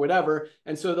leaving or whatever.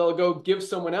 And so they'll go give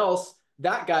someone else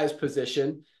that guy's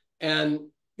position. And,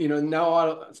 you know, now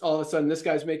all of a sudden this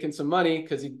guy's making some money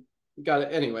because he got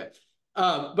it anyway.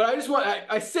 But I just want,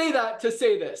 I say that to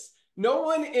say this. No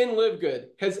one in LiveGood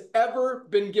has ever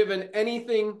been given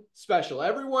anything special.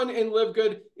 Everyone in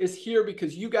LiveGood is here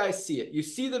because you guys see it. You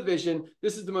see the vision.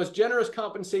 This is the most generous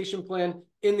compensation plan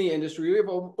in the industry. We have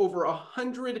over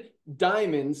 100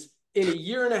 diamonds in a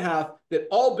year and a half that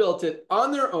all built it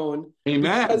on their own.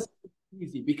 Amen. Because it's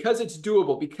easy, because it's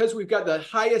doable, because we've got the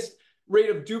highest rate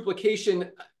of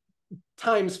duplication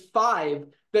 ×5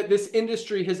 that this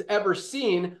industry has ever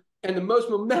seen, and the most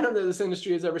momentum that this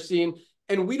industry has ever seen.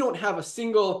 And we don't have a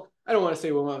single, I don't want to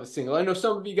say we don't have a single. I know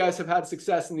some of you guys have had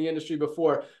success in the industry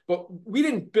before, but we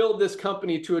didn't build this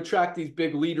company to attract these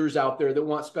big leaders out there that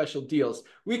want special deals.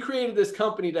 We created this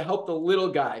company to help the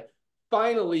little guy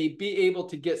finally be able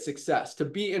to get success, to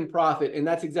be in profit. And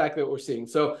that's exactly what we're seeing.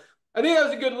 So I think that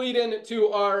was a good lead in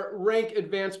to our rank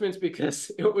advancements because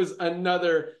it was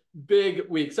another big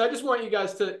week. So I just want you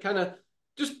guys to kind of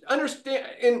just understand,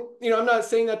 and you know, I'm not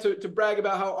saying that to brag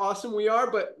about how awesome we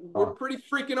are, but we're pretty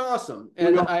freaking awesome.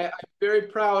 And I'm very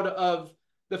proud of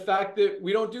the fact that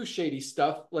we don't do shady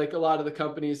stuff like a lot of the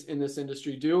companies in this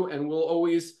industry do, and we'll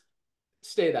always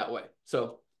stay that way.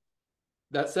 So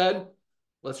that said,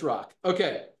 let's rock.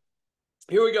 Okay,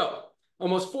 here we go.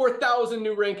 Almost 4,000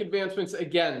 new rank advancements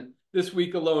again this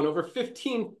week alone. Over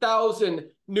 15,000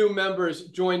 new members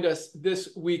joined us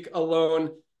this week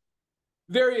alone.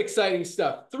 Very exciting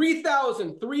stuff.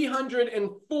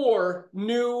 3,304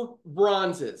 new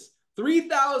bronzes.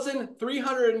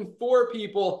 3,304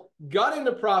 people got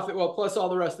into profit, well, plus all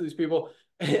the rest of these people,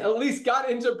 at least got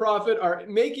into profit, are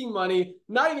making money,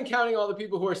 not even counting all the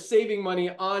people who are saving money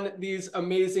on these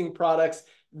amazing products.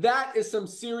 That is some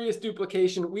serious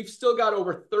duplication. We've still got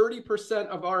over 30%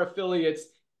 of our affiliates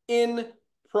in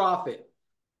profit,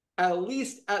 at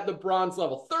least at the bronze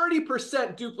level.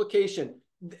 30% duplication.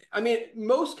 I mean,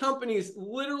 most companies,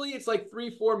 literally, it's like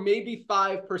 3, 4, maybe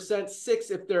 5%, 6%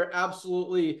 if they're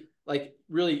absolutely like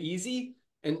really easy.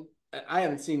 And I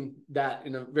haven't seen that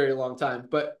in a very long time,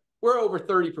 but we're over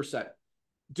 30%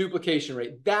 duplication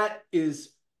rate. That is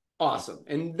awesome.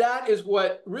 And that is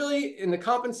what really in the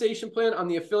compensation plan on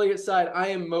the affiliate side, I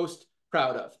am most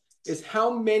proud of, is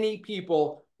how many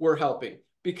people we're helping.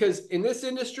 Because in this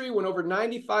industry, when over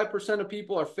 95% of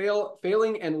people are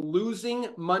failing and losing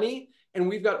money, and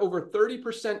we've got over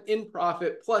 30% in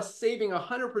profit, plus saving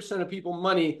 100% of people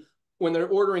money when they're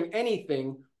ordering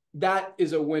anything, that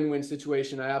is a win-win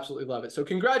situation. I absolutely love it. So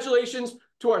congratulations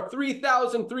to our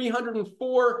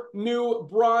 3,304 new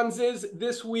bronzes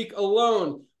this week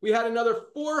alone. We had another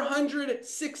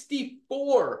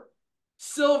 464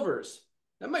 silvers.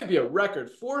 That might be a record.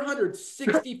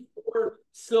 464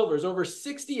 silvers, over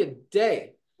 60 a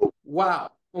day.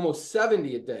 Wow, almost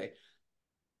 70 a day.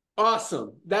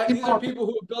 Awesome. These are people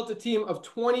who have built a team of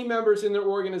 20 members in their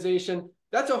organization.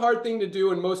 That's a hard thing to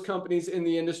do in most companies in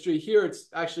the industry. Here, it's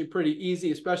actually pretty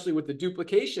easy, especially with the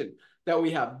duplication that we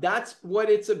have. That's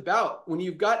what it's about. When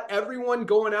you've got everyone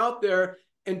going out there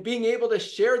and being able to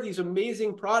share these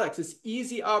amazing products, this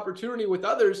easy opportunity with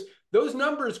others, those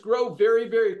numbers grow very,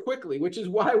 very quickly, which is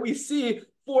why we see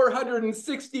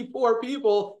 464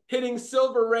 people hitting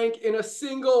silver rank in a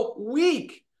single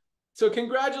week. So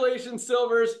congratulations,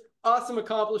 silvers. Awesome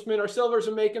accomplishment. Our silvers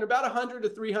are making about $100 to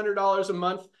 $300 a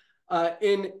month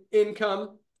in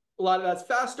income. A lot of that's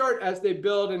fast start as they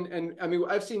build. And I mean,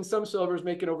 I've seen some silvers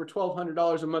making over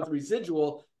 $1,200 a month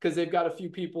residual because they've got a few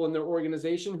people in their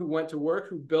organization who went to work,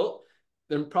 who built.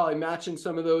 They're probably matching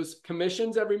some of those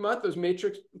commissions every month, those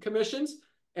matrix commissions.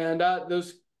 And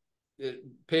those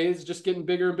pay is just getting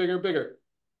bigger and bigger and bigger.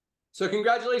 So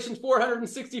congratulations,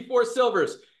 464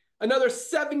 silvers. Another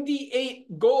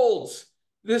 78 golds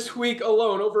this week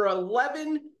alone. Over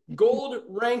 11 gold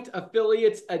ranked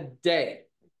affiliates a day.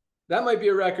 That might be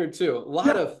a record too. A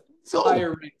lot of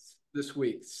higher ranks this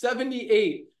week.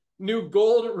 78 new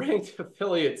gold ranked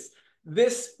affiliates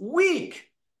this week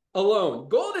alone.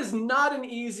 Gold is not an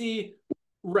easy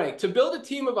rank. To build a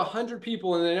team of 100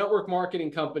 people in a network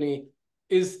marketing company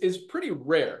is pretty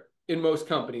rare in most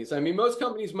companies. I mean, most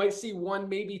companies might see one,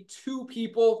 maybe two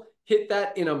people hit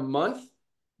that in a month.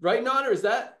 Right, Nader? Is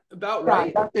that about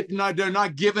right? If not, they're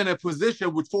not given a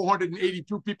position with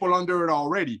 482 people under it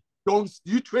already.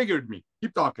 You triggered me.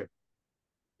 Keep talking.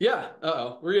 Yeah.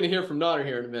 Uh-oh. We're going to hear from Nader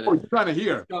here in a minute. Oh, you're trying to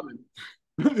hear.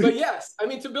 But yes, I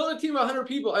mean, to build a team of 100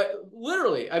 people,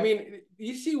 literally, I mean,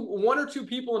 you see one or two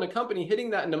people in a company hitting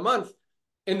that in a month,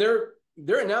 and they're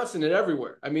announcing it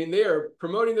everywhere. I mean, they are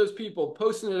promoting those people,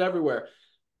 posting it everywhere.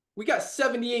 We got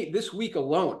 78 this week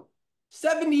alone.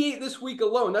 78 this week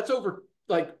alone. That's over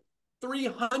like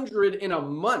 300 in a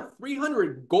month,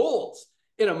 300 goals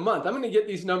in a month. I'm going to get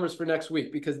these numbers for next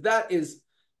week because that is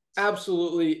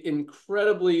absolutely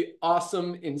incredibly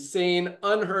awesome, insane,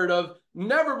 unheard of,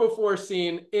 never before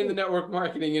seen in the network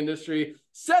marketing industry.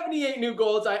 78 new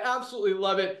golds. I absolutely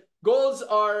love it. Golds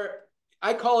are,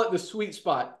 I call it the sweet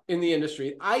spot in the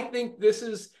industry. I think this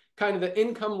is kind of the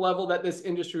income level that this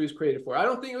industry was created for. I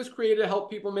don't think it was created to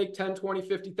help people make $10,000,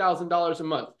 $20,000, $50,000 a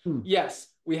month. Yes,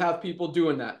 we have people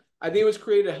doing that. I think it was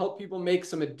created to help people make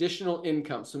some additional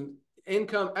income, some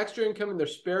income, extra income in their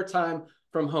spare time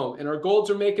from home. And our golds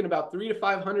are making about $300 to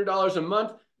 $500 a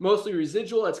month, mostly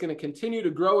residual. That's going to continue to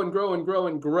grow and grow and grow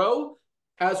and grow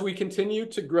as we continue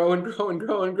to grow and grow and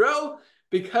grow and grow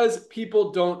because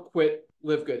people don't quit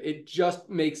LiveGood. It just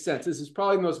makes sense. This is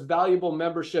probably the most valuable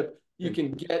membership you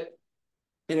can get.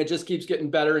 And it just keeps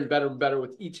getting better and better and better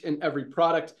with each and every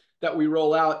product that we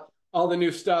roll out. All the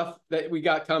new stuff that we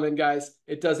got coming, guys.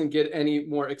 It doesn't get any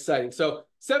more exciting. So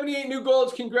 78 new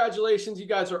golds. Congratulations. You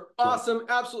guys are awesome.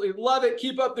 Absolutely love it.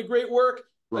 Keep up the great work.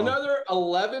 Another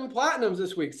 11 platinums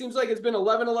this week. Seems like it's been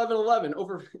 11, 11, 11.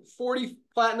 Over 40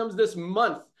 platinums this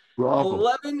month.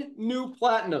 11 new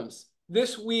platinums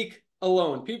this week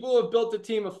alone. People who have built a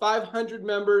team of 500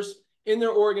 members in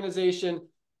their organization,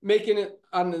 making it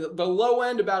on the low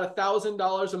end about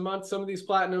 $1,000 a month. Some of these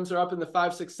platinums are up in the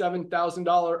 $5,000, $6,000,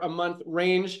 $7,000 a month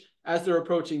range as they're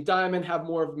approaching diamond, have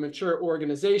more of a mature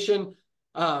organization,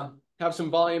 have some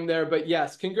volume there. But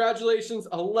yes, congratulations,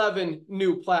 11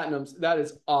 new platinums. That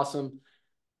is awesome.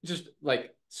 Just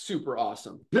like super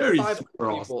awesome. Very super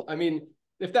awesome. I mean,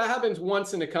 if that happens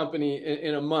once in a company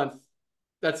in a month,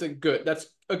 that's a good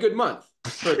month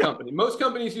for a company. Most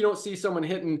companies, you don't see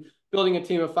someone building a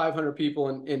team of 500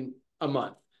 people in a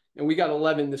month. And we got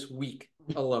 11 this week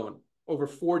alone, over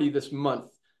 40 this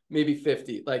month, maybe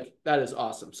 50. Like, that is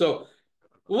awesome. So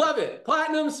love it.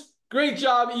 Platinums, great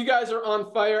job. You guys are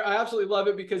on fire. I absolutely love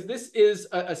it because this is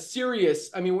a serious,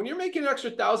 I mean, when you're making an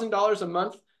extra $1,000 a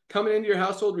month coming into your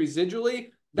household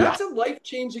residually, that's a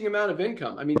life-changing amount of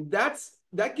income. I mean, that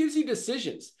gives you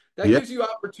decisions. That gives you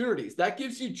opportunities. That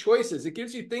gives you choices. It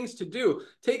gives you things to do.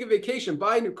 Take a vacation,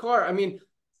 buy a new car. I mean,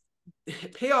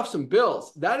 pay off some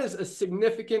bills. That is a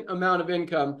significant amount of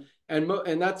income. And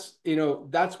that's,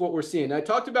 that's what we're seeing. I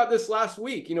talked about this last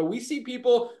week. We see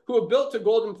people who have built to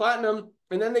gold and platinum,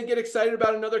 and then they get excited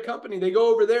about another company. They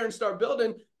go over there and start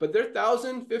building, but their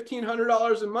 $1,000,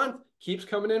 $1,500 a month keeps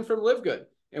coming in from LiveGood.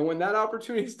 And when that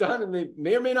opportunity is done, and they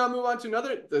may or may not move on to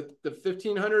another, the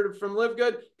 1,500 from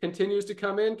LiveGood continues to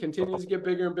come in, continues to get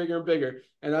bigger and bigger and bigger.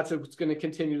 And that's what's going to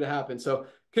continue to happen. So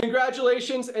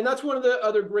congratulations. And that's one of the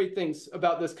other great things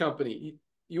about this company.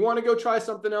 You want to go try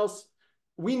something else?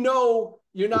 We know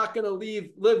you're not going to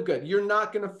leave LiveGood. You're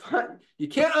not going to you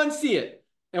can't unsee it.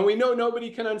 And we know nobody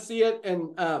can unsee it.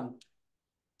 And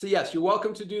so yes, you're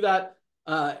welcome to do that.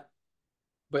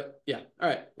 But yeah, all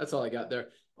right. That's all I got there.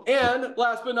 And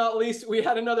last but not least, we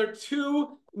had another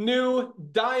 2 new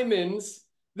diamonds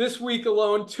this week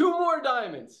alone. 2 more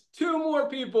diamonds, 2 more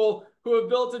people who have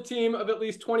built a team of at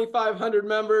least 2,500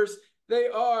 members. They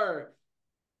are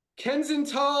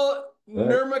Kenzental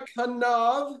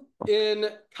Nurmakhanov in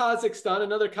Kazakhstan,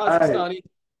 another Kazakhstani.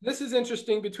 This is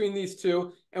interesting between these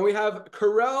two. And we have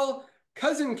Karel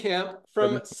Cousinkamp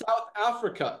from South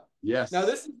Africa. Yes. Now,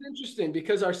 this is interesting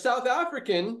because our South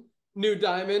African new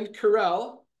diamond,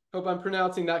 Karel, hope I'm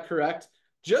pronouncing that correct,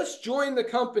 just joined the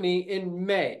company in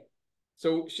May.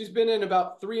 So she's been in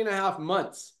about 3.5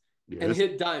 months and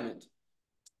hit diamond.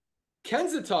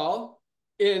 Kenzental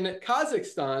in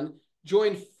Kazakhstan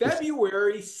joined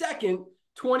February 2nd,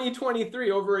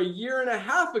 2023, over a year and a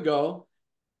half ago,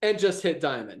 and just hit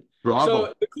diamond. Bravo.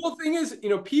 So the cool thing is,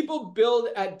 people build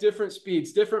at different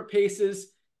speeds, different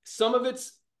paces. Some of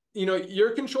it's,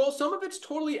 your control. Some of it's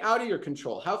totally out of your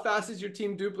control. How fast is your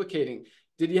team duplicating?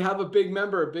 Did you have a big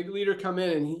member, a big leader come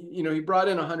in and he brought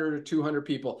in 100 or 200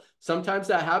 people? Sometimes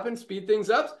that happens, speed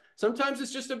things up. Sometimes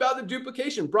it's just about the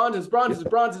duplication. Bronzes,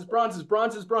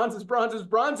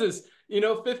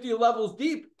 50 levels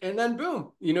deep, and then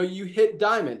boom, you hit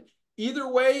diamond. Either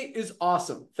way is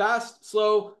awesome. Fast,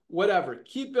 slow, whatever.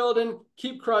 Keep building,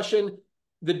 keep crushing.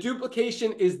 The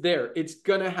duplication is there. It's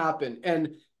going to happen.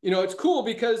 And, it's cool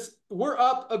because we're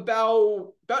up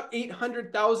about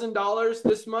 $800,000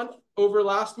 this month over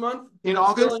last month. In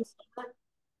August?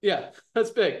 Yeah,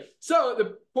 that's big. So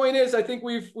the point is, I think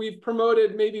we've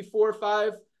promoted maybe 4 or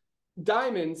 5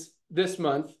 diamonds this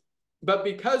month, but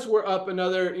because we're up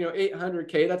another,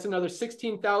 $800K, that's another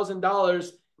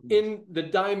 $16,000 in the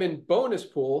diamond bonus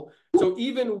pool. So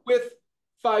even with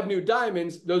 5 new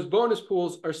diamonds, those bonus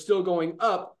pools are still going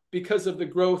up because of the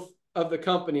growth of the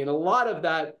company. And a lot of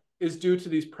that is due to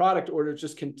these product orders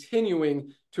just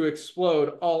continuing to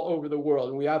explode all over the world.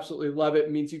 And we absolutely love it.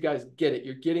 It means you guys get it.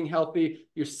 You're getting healthy.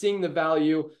 You're seeing the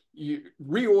value. You're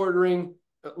reordering.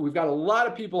 We've got a lot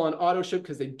of people on auto ship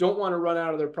because they don't want to run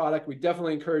out of their product. We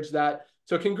definitely encourage that.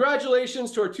 So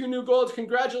congratulations to our 2 new golds.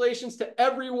 Congratulations to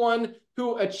everyone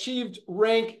who achieved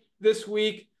rank this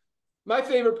week. My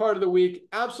favorite part of the week,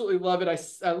 absolutely love it.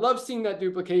 I love seeing that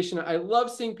duplication. I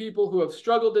love seeing people who have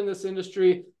struggled in this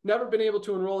industry, never been able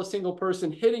to enroll a single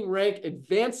person, hitting rank,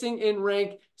 advancing in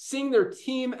rank, seeing their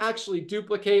team actually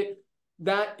duplicate.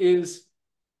 That is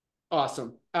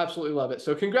awesome. Absolutely love it.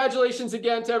 So congratulations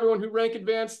again to everyone who rank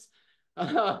advanced.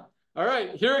 All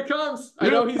right, here it comes. I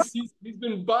know he's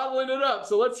been bottling it up.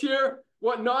 So let's hear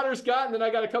what Nodder's got, and then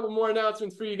I got a couple more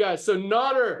announcements for you guys. So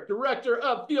Nodder, Director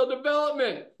of Field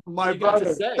Development. My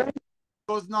brother,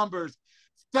 those numbers.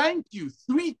 Thank you.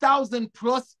 3,000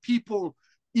 plus people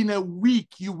in a week.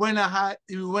 You went ahead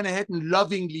and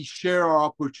lovingly share our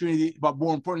opportunity, but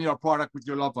more importantly, our product with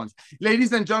your loved ones.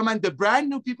 Ladies and gentlemen, the brand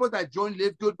new people that joined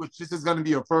LiveGood, which this is going to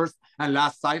be your first and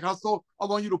last side hustle, I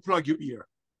want you to plug your ear.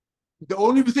 The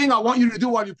only thing I want you to do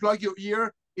while you plug your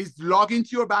ear is log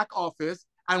into your back office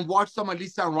and watch some of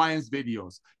Lisa and Ryan's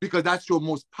videos, because that's your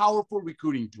most powerful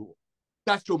recruiting tool.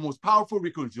 That's your most powerful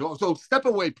recruiting tool. So step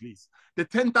away, please. The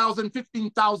 10,000,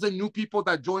 15,000 new people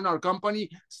that join our company,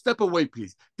 step away,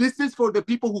 please. This is for the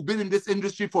people who've been in this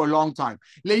industry for a long time.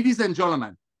 Ladies and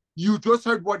gentlemen, you just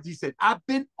heard what he said. I've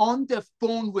been on the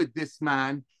phone with this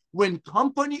man when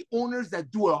company owners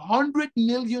that do $100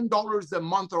 million a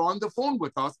month are on the phone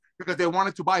with us because they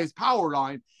wanted to buy his power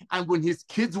line. And when his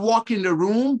kids walk in the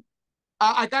room,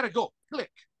 I gotta go,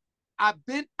 click.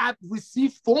 I've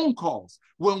received phone calls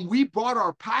when we bought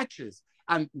our patches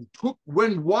and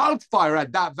went wildfire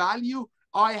at that value.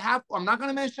 I'm not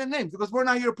gonna mention names because we're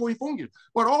not here pointing fingers,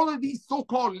 but all of these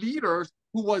so-called leaders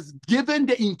who was given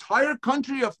the entire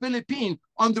country of Philippines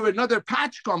under another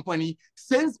patch company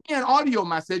sends me an audio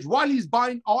message while he's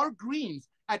buying our greens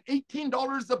at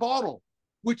 $18 a bottle,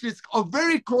 which is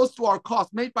very close to our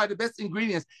cost, made by the best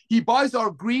ingredients. He buys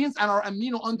our greens and our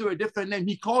amino under a different name.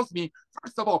 He calls me,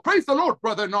 first of all, praise the Lord,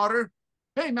 Brother Nodder.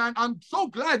 Hey, man, I'm so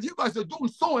glad you guys are doing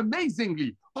so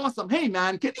amazingly. Awesome. Hey,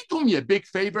 man, can you do me a big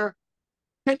favor?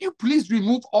 Can you please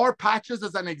remove our patches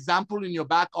as an example in your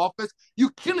back office?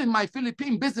 You're killing my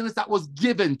Philippine business that was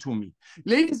given to me.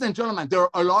 Ladies and gentlemen, there are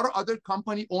a lot of other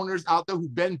company owners out there who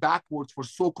bend backwards for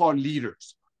so-called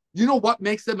leaders. You know what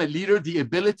makes them a leader? The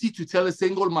ability to tell a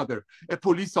single mother, a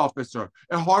police officer,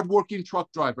 a hardworking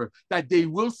truck driver that they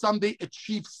will someday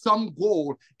achieve some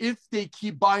goal if they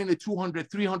keep buying a $200,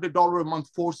 $300 a month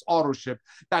forced auto ship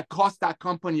that costs that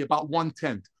company about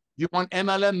 1/10. You want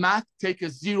MLM math? Take a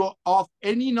 0 off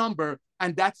any number,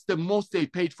 and that's the most they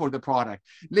paid for the product.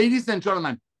 Ladies and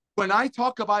gentlemen, when I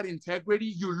talk about integrity,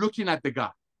 you're looking at the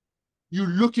guy. You're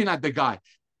looking at the guy.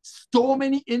 So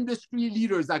many industry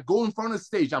leaders that go in front of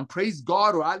stage and praise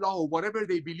God or Allah or whatever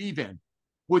they believe in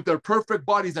with their perfect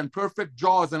bodies and perfect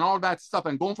jaws and all that stuff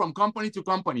and going from company to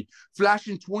company,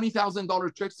 flashing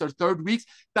 $20,000 checks their third weeks.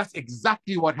 That's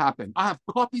exactly what happened. I have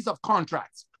copies of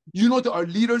contracts. You know, there are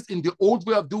leaders in the old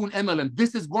way of doing MLM.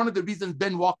 This is one of the reasons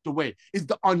Ben walked away, is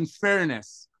the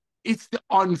unfairness. It's the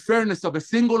unfairness of a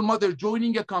single mother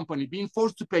joining a company, being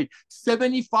forced to pay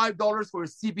 $75 for a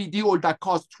CBD oil that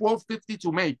costs $12.50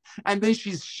 to make. And then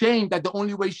she's shamed that the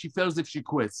only way she feels if she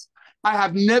quits. I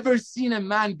have never seen a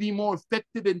man be more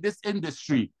effective in this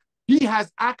industry. He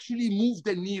has actually moved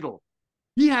the needle.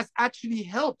 He has actually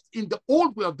helped in the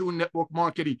old way of doing network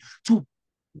marketing to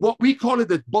what we call it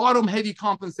the bottom heavy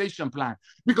compensation plan,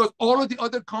 because all of the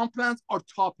other comp plans are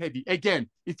top heavy. Again,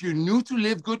 if you're new to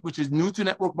LiveGood, which is new to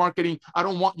network marketing, I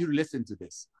don't want you to listen to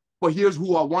this, but here's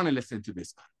who I want to listen to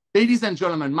this. Ladies and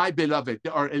gentlemen, my beloved,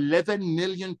 there are 11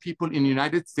 million people in the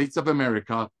United States of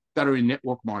America that are in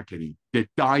network marketing. The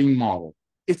dying model.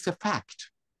 It's a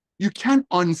fact. You can't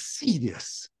unsee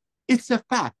this. It's a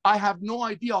fact. I have no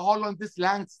idea how long this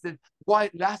lasted, why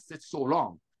it lasted so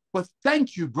long. But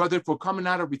thank you, brother, for coming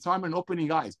out of retirement, opening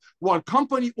eyes. While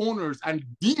company owners and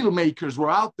deal makers were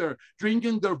out there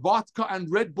drinking their vodka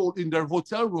and Red Bull in their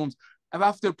hotel rooms, and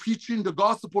after preaching the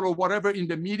gospel or whatever in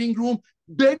the meeting room,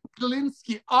 Ben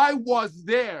Klinsky, I was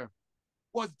there,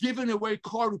 was giving away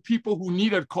cars to people who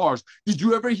needed cars. Did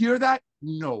you ever hear that?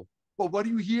 No. But what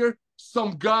do you hear?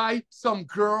 Some guy, some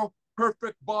girl,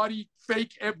 perfect body,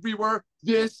 fake everywhere,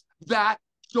 this, that,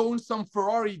 showing some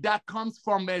Ferrari that comes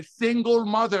from a single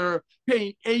mother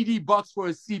paying $80 for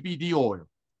a CBD oil.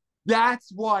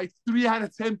 That's why 3 out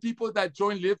of 10 people that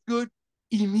join LiveGood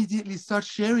immediately start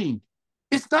sharing.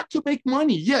 It's not to make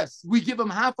money. Yes, we give them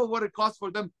half of what it costs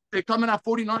for them. They come in at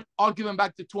 49, I'll give them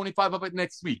back to 25 of it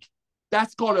next week.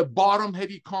 That's called a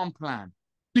bottom-heavy comp plan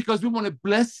because we want to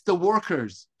bless the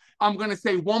workers. I'm going to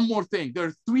say one more thing. There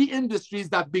are 3 industries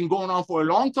that have been going on for a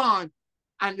long time,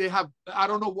 and they have, I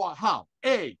don't know what, how.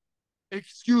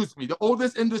 Excuse me, the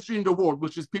oldest industry in the world,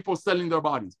 which is people selling their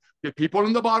bodies. The people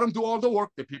in the bottom do all the work.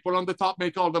 The people on the top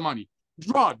make all the money.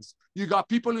 Drugs. You got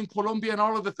people in Colombia and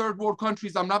all of the third world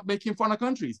countries, I'm not making fun of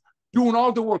countries, doing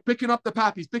all the work, picking up the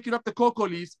pappies, picking up the cocoa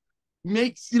leaves,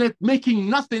 making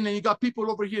nothing, and you got people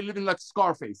over here living like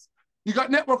Scarface. You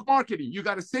got network marketing. You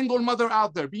got a single mother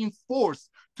out there being forced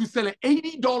to sell an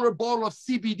 $80 bottle of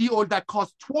CBD oil that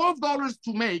costs $12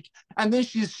 to make, and then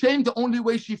she's shamed the only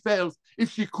way she fails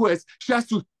if she quits. She has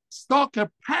to stock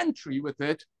a pantry with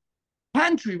it,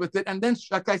 and then,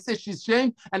 like I said, she's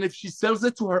shamed, and if she sells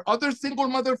it to her other single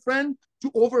mother friend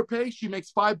to overpay, she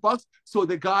makes $5, so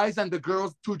the guys and the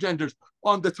girls, 2 genders,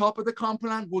 on the top of the comp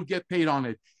plan will get paid on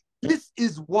it. This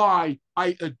is why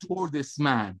I adore this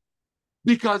man.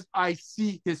 Because I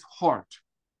see his heart.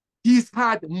 He's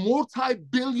had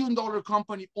multi-billion-dollar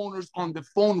company owners on the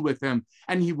phone with him,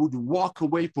 and he would walk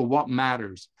away for what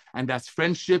matters. And that's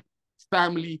friendship,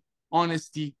 family,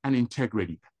 honesty, and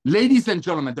integrity. Ladies and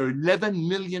gentlemen, there are 11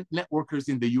 million networkers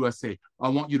in the USA. I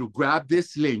want you to grab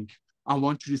this link. I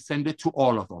want you to send it to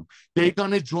all of them. They're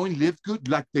going to join LiveGood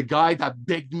like the guy that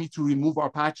begged me to remove our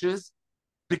patches,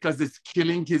 because it's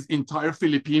killing his entire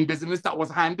Philippine business that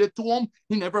was handed to him.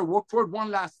 He never worked for it.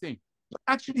 One last thing. But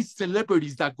actually,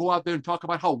 celebrities that go out there and talk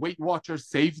about how Weight Watchers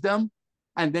saved them,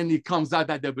 and then it comes out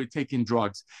that they were taking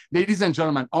drugs. Ladies and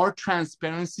gentlemen, our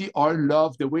transparency, our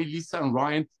love, the way Lisa and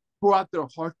Ryan pour out their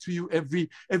heart to you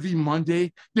every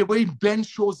Monday, the way Ben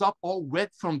shows up all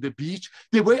wet from the beach,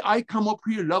 the way I come up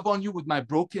here, love on you with my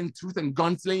broken tooth and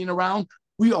guns laying around,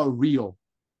 we are real.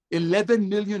 11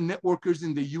 million networkers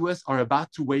in the US are about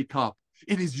to wake up.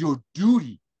 It is your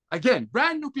duty. Again,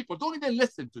 brand new people, don't even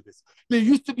listen to this. There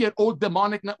used to be an old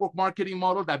demonic network marketing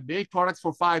model that made products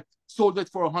for $5, sold it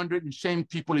for $100, and shamed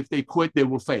people if they quit, they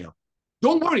will fail.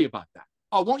 Don't worry about that.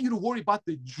 I want you to worry about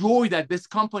the joy that this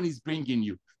company is bringing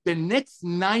you. The next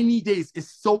 90 days is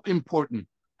so important.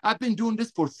 I've been doing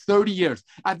this for 30 years.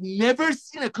 I've never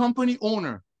seen a company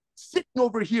owner sitting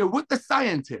over here with the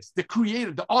scientist, the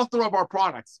creator, the author of our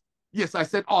products. Yes, I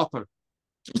said author.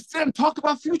 To sit and talk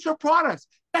about future products.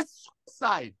 That's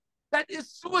suicide. That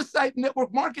is suicide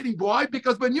network marketing, boy,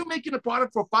 because when you're making a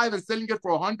product for $5 and selling it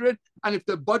for $100, and if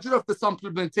the budget of the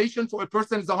supplementation for a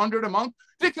person is $100 a month,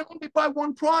 they can only buy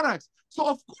 1 product. So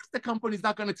of course the company is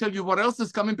not going to tell you what else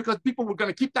is coming, because people were going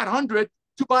to keep that 100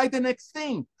 to buy the next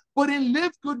thing. But in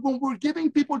LiveGood, when we're giving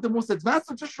people the most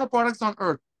advanced nutritional products on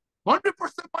earth, 100%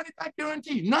 money back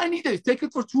guarantee, 90 days, take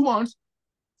it for 2 months,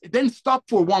 then stop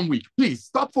for 1 week. Please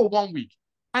stop for 1 week.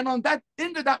 And on that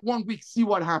end of that 1 week, see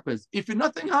what happens. If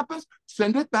nothing happens,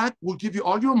 send it back. We'll give you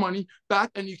all your money back,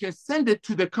 and you can send it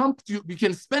to the company. You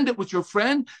can spend it with your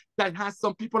friend that has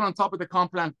some people on top of the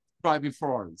comp plan driving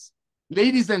Ferraris.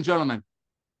 Ladies and gentlemen,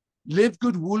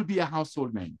 LiveGood will be a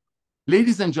household name.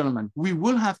 Ladies and gentlemen, we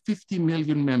will have 50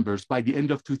 million members by the end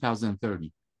of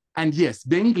 2030. And yes,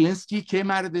 Ben Klinsky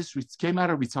came out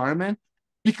of retirement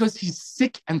because he's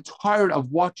sick and tired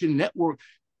of watching network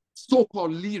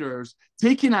so-called leaders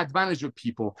taking advantage of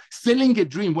people, selling a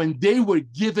dream when they were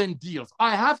given deals.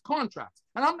 I have contracts,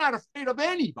 and I'm not afraid of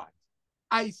anybody.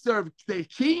 I serve the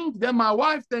king, then my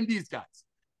wife, then these guys.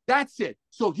 That's it.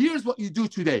 So here's what you do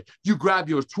today. You grab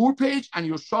your tour page and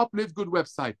your Shop LiveGood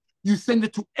website. You send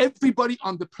it to everybody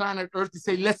on the planet Earth to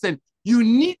say, listen, you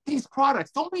need these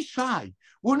products. Don't be shy.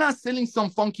 We're not selling some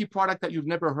funky product that you've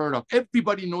never heard of.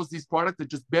 Everybody knows these products are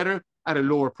just better at a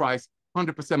lower price,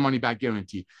 100% money back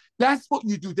guarantee. That's what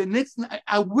you do. The next,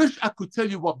 I wish I could tell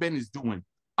you what Ben is doing.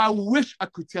 I wish I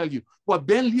could tell you what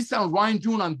Ben, Lisa, and Ryan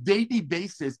doing on daily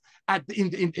basis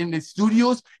in the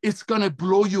studios. It's going to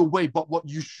blow you away. But what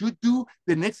you should do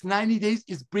the next 90 days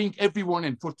is bring everyone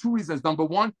in for two reasons. Number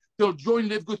one, they'll join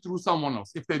LiveGood through someone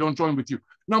else if they don't join with you.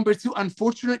 Number two,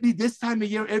 unfortunately, this time of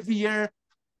year, every year,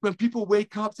 when people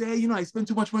wake up, say, hey, you know, I spent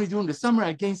too much money during the summer,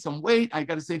 I gained some weight, I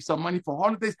got to save some money for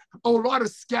holidays. A lot of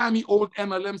scammy old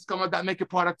MLMs come out that make a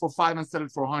product for $5 and sell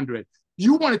it for $100.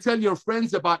 You want to tell your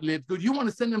friends about LiveGood. You want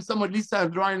to send them some of Lisa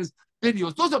and Ryan's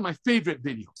videos. Those are my favorite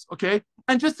videos, okay?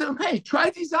 And just say, hey,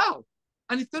 try these out.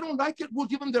 And if they don't like it, we'll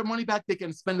give them their money back. They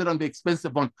can spend it on the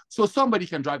expensive one so somebody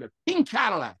can drive it. Pink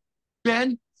Cadillac.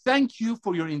 Ben, thank you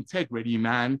for your integrity,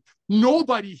 man.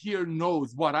 Nobody here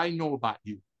knows what I know about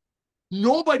you.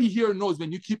 Nobody here knows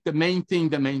when you keep the main thing,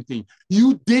 the main thing.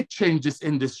 You did change this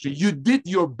industry. You did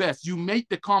your best. You made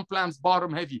the comp plans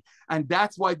bottom heavy. And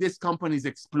that's why this company is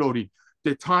exploding.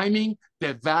 The timing,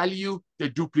 the value, the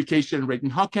duplication rate.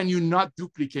 And how can you not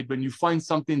duplicate when you find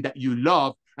something that you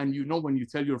love and you know when you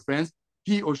tell your friends,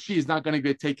 he or she is not going to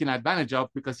get taken advantage of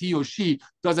because he or she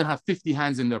doesn't have 50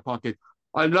 hands in their pocket.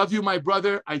 I love you, my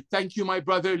brother. I thank you, my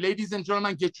brother. Ladies and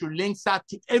gentlemen, get your links out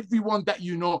to everyone that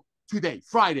you know today,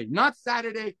 Friday, not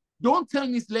Saturday. Don't tell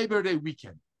me it's Labor Day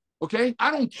weekend, okay?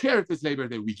 I don't care if it's Labor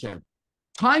Day weekend.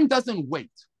 Time doesn't wait.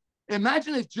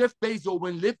 Imagine if Jeff Bezos,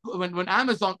 when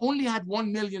Amazon only had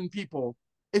 1 million people,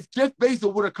 if Jeff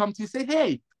Bezos would have come to you and say,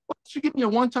 hey, why don't you give me a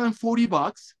one-time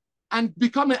 $40 and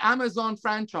become an Amazon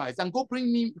franchise and go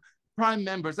bring me Prime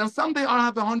members. And someday I'll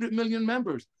have 100 million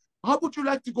members. How would you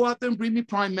like to go out there and bring me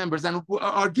Prime members and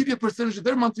I'll give you a percentage of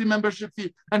their monthly membership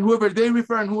fee and whoever they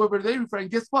refer. And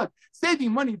guess what?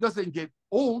 Saving money doesn't get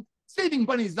old. Saving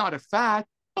money is not a fad.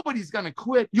 Nobody's going to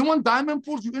quit. You want diamond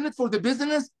pools? You're in it for the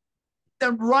business?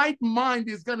 The right mind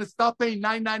is going to stop paying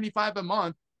 $9.95 a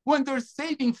month when they're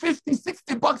saving $50,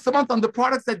 $60 a month on the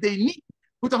products that they need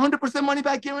with 100% money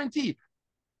back guarantee.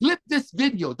 Clip this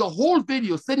video, the whole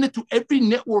video, send it to every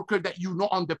networker that you know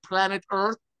on the planet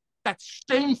Earth that's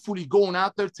shamefully going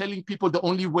out there telling people the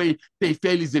only way they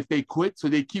fail is if they quit. So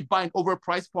they keep buying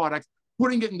overpriced products,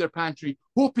 putting it in their pantry,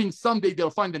 hoping someday they'll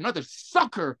find another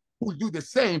sucker who'll do the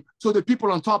same so that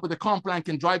people on top of the comp plan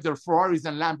can drive their Ferraris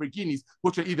and Lamborghinis,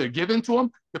 which are either given to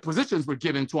them, the positions were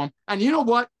given to them. And you know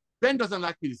what? Ben doesn't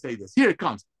like me to say this. Here it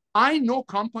comes. I know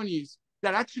companies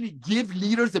that actually give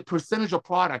leaders a percentage of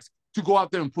products to go out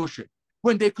there and push it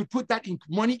when they could put that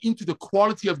money into the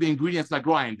quality of the ingredients like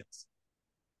Ryan does.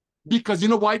 Because you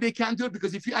know why they can't do it?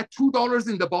 Because if you add $2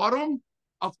 in the bottom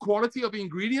of quality of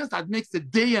ingredients, that makes the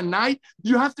day and night.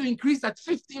 You have to increase that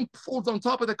 15 folds on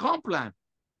top of the comp plan.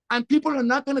 And people are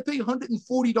not going to pay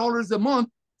 $140 a month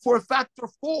for a factor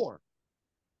 4.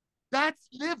 That's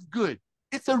LiveGood.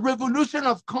 It's a revolution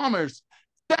of commerce.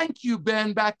 Thank you,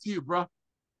 Ben. Back to you, bro.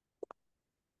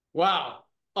 Wow.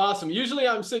 Awesome. Usually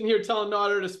I'm sitting here telling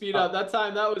Nader to speed up. That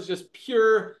time, that was just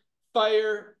pure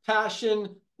fire,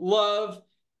 passion, love.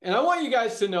 And I want you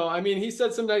guys to know, I mean, he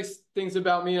said some nice things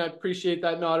about me, and I appreciate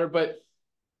that, Nader, but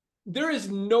there is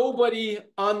nobody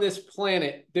on this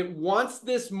planet that wants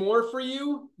this more for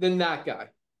you than that guy.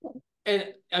 And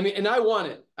I mean, and I want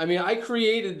it. I mean, I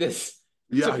created this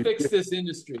to fix this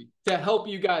industry, to help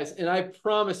you guys. And I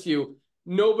promise you,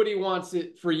 nobody wants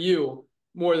it for you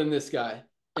more than this guy.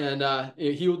 And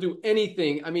he will do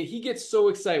anything. I mean, he gets so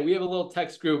excited. We have a little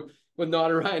text group with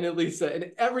Nader, Ryan, and Lisa.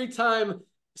 And every time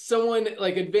someone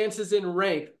like advances in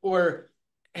rank or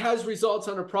has results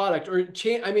on a product or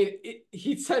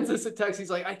he sends us a text. He's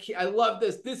like, I love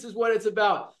this. This is what it's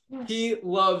about. Yes. He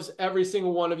loves every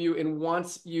single one of you and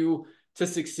wants you to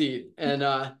succeed.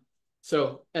 And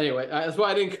so anyway, that's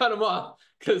why I didn't cut him off,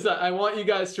 because I want you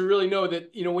guys to really know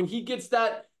that, you know, when he gets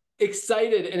that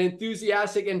excited and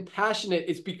enthusiastic and passionate,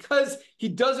 it's because he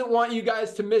doesn't want you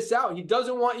guys to miss out. He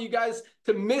doesn't want you guys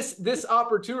to miss this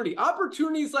opportunity.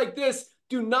 Opportunities like this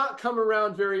do not come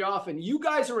around very often. You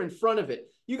guys are in front of it.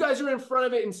 You guys are in front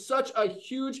of it in such a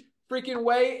huge freaking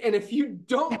way. And if you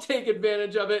don't take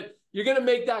advantage of it, you're going to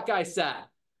make that guy sad.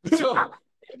 So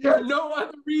there's no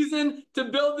other reason to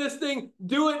build this thing.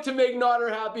 Do it to make Nader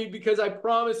happy, because I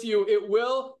promise you it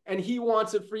will. And he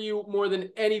wants it for you more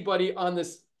than anybody on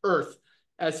this earth,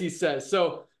 as he says.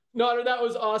 So Nader, that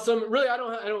was awesome. Really, I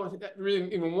don't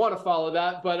really even want to follow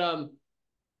that, but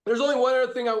there's only one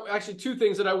other thing, actually two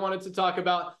things that I wanted to talk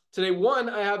about today. One,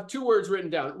 I have 2 words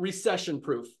written down: recession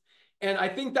proof. And I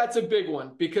think that's a big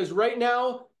one, because right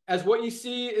now, as what you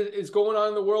see is going on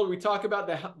in the world, we talk about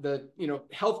the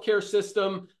healthcare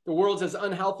system. The world's as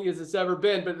unhealthy as it's ever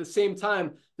been, but at the same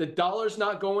time, the dollar's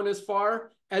not going as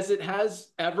far as it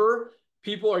has ever.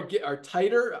 People are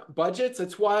tighter budgets.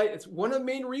 That's why it's one of the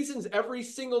main reasons every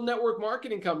single network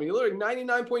marketing company, literally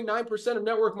 99.9% of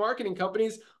network marketing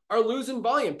companies are losing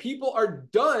volume. People are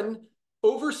done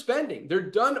overspending. They're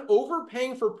done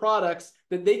overpaying for products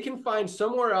that they can find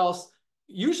somewhere else,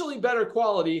 usually better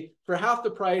quality for half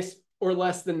the price or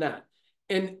less than that.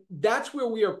 And that's where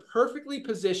we are perfectly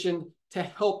positioned to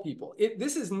help people.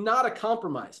 This is not a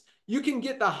compromise. You can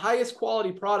get the highest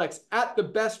quality products at the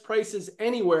best prices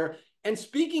anywhere. And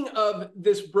speaking of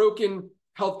this broken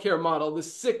healthcare model,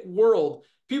 this sick world,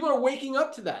 people are waking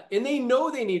up to that and they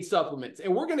know they need supplements.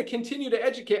 And we're going to continue to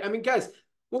educate. I mean, guys,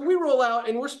 when we roll out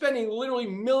and we're spending literally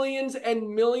millions and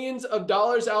millions of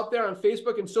dollars out there on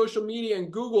Facebook and social media and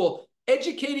Google,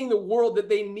 educating the world that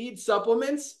they need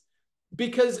supplements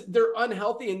because they're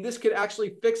unhealthy and this could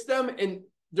actually fix them and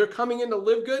they're coming into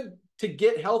LiveGood to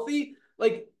get healthy,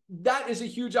 like that is a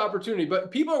huge opportunity.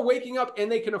 But people are waking up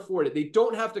and they can afford it. They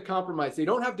don't have to compromise. They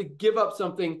don't have to give up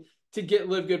something to get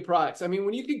LiveGood products. I mean,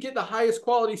 when you could get the highest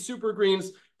quality super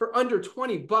greens for under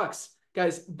 20 bucks,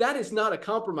 guys, that is not a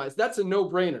compromise. That's a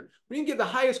no-brainer. When you can get the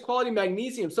highest quality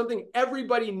magnesium, something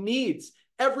everybody needs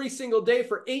every single day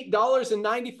for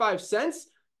 $8.95,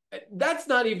 that's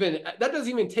not even, that doesn't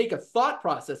even take a thought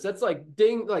process. That's like,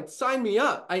 ding, like sign me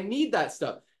up. I need that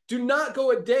stuff. Do not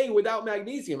go a day without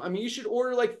magnesium. I mean, you should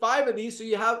order like 5 of these so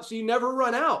you never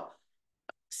run out.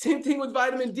 Same thing with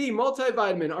vitamin D,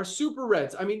 multivitamin, our super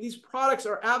reds. I mean, these products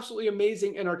are absolutely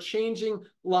amazing and are changing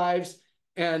lives.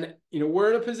 And,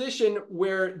 we're in a position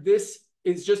where this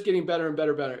is just getting better and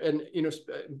better, better. And,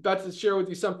 about to share with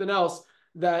you something else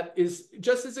that is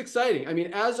just as exciting. I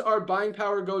mean, as our buying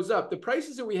power goes up, the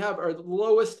prices that we have are the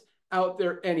lowest out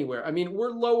there anywhere. I mean,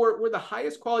 we're the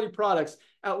highest quality products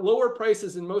at lower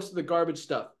prices than most of the garbage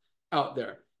stuff out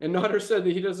there. And Nader said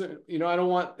that he doesn't, I don't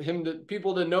want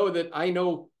people to know that I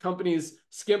know companies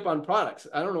skimp on products.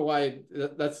 I don't know why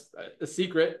that's a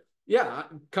secret. Yeah,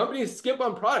 companies skimp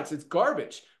on products. It's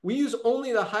garbage. We use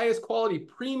only the highest quality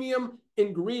premium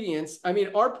ingredients. I mean,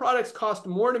 our products cost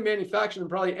more to manufacture than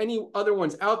probably any other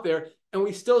ones out there, and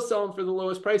we still sell them for the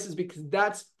lowest prices because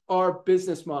that's our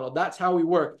business model. That's how we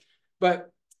work.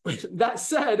 But that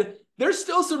said, there's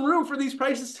still some room for these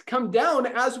prices to come down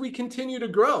as we continue to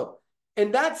grow.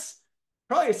 And that's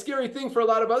probably a scary thing for a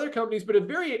lot of other companies, but a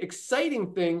very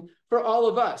exciting thing for all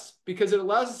of us because it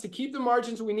allows us to keep the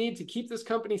margins we need to keep this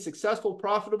company successful,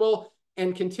 profitable,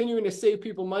 and continuing to save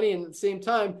people money and at the same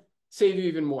time save you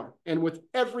even more. And with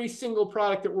every single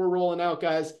product that we're rolling out,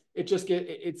 guys,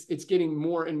 it's getting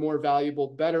more and more valuable,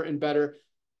 better and better.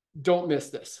 Don't miss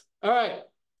this. All right.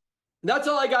 That's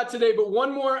all I got today, but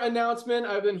one more announcement.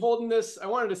 I've been holding this. I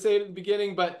wanted to say it at the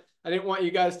beginning, but I didn't want you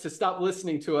guys to stop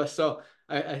listening to us, so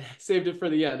I saved it for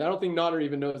the end. I don't think Nader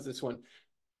even knows this one.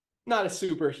 Not a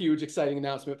super huge, exciting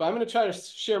announcement, but I'm going to try to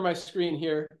share my screen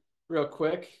here real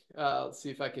quick. Let's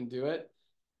see if I can do it.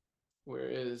 Where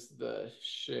is the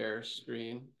share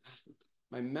screen?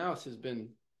 My mouse has been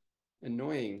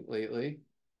annoying lately.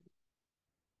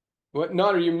 What,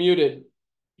 Nader, you're muted.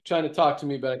 You're trying to talk to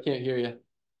me, but I can't hear you.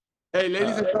 Hey,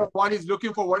 ladies and gentlemen, what he's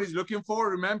looking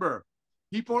for, remember,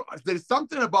 there's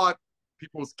something about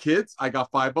people's kids, I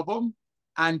got 5 of them,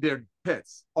 and their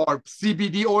pets, or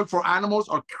CBD oil for animals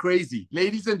are crazy.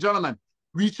 Ladies and gentlemen,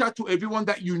 reach out to everyone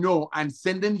that you know and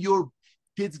send them your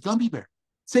kid's gummy bear.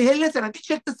 Say, hey, listen, I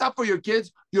check this out for your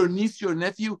kids, your niece, your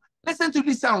nephew. Listen to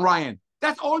Lisa and Ryan.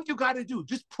 That's all you got to do.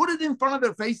 Just put it in front of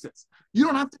their faces. You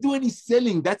don't have to do any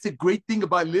selling. That's a great thing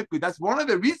about LiveGood. That's one of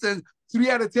the reasons 3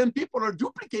 out of 10 people are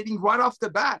duplicating right off the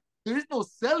bat. There is no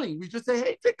selling. We just say,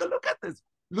 hey, take a look at this.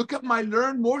 Look at my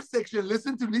Learn More section.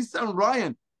 Listen to Lisa and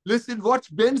Ryan. Listen,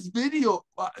 watch Ben's video.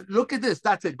 Look at this.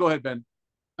 That's it. Go ahead, Ben.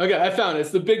 Okay, I found it.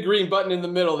 It's the big green button in the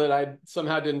middle that I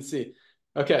somehow didn't see.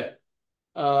 Okay.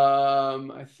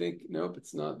 I think, nope,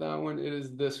 it's not that one. It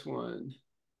is this one.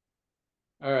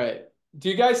 All right. Do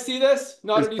you guys see this?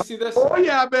 Nader, do you see this? Oh,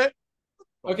 yeah, man.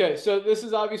 Okay, so this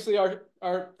is obviously our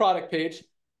product page.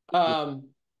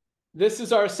 This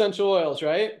is our essential oils,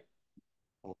 right?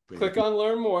 Oh, click on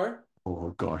Learn More.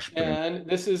 Oh, gosh. And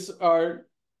this is our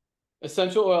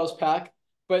essential oils pack.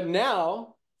 But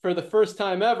now, for the first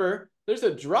time ever, there's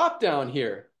a drop down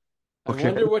here. I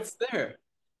wonder what's there.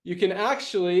 You can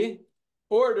actually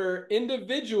order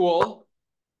individual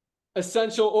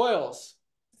essential oils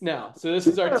now. So this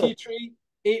is our tea tree,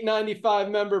 $8.95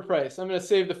 member price. I'm going to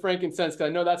save the frankincense because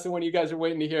I know that's the one you guys are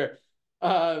waiting to hear.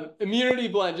 Immunity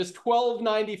blend, just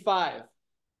 $12.95.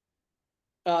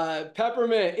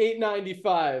 Peppermint,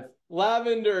 $8.95.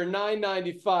 Lavender,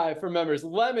 $9.95 for members.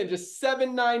 Lemon, just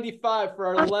 $7.95 for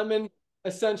our lemon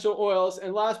essential oils.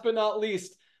 And last but not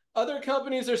least, Other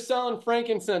companies are selling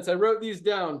frankincense. I wrote these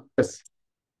down. Yes.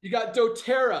 You got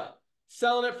doTERRA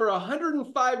selling it for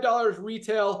 $105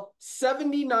 retail,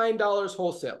 $79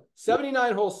 wholesale.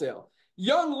 $79 wholesale.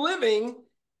 Young Living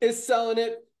is selling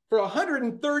it for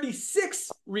 $136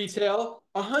 retail,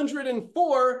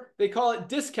 $104, they call it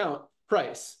discount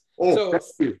price. Oh, so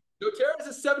doTERRA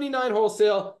is a $79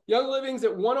 wholesale. Young Living's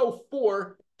at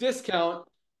 $104 discount.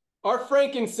 Our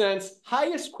frankincense,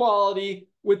 highest quality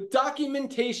with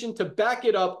documentation to back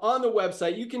it up on the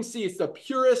website. You can see it's the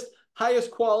purest,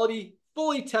 highest quality,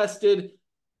 fully tested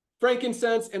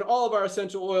frankincense and all of our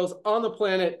essential oils on the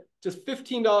planet. Just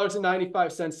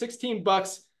 $15.95, 16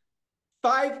 bucks,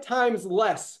 5 times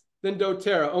less than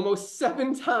doTERRA, almost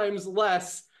 7 times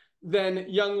less than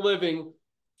Young Living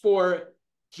for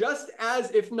just as,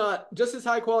 if not just as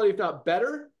high quality, if not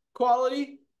better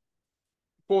quality,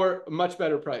 for a much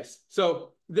better price.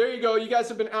 So there you go. You guys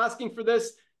have been asking for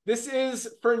this. This is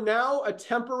for now a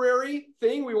temporary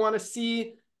thing. We want to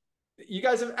see, you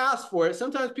guys have asked for it.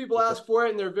 Sometimes people ask for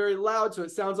it and they're very loud, so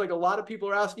it sounds like a lot of people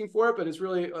are asking for it, but it's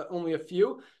really only a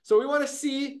few. So we want to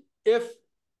see if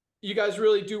you guys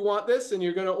really do want this and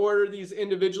you're going to order these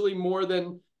individually more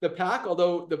than the pack,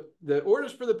 although the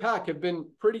orders for the pack have been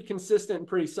pretty consistent and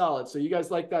pretty solid. So you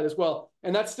guys like that as well.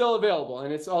 And that's still available.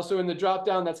 And it's also in the drop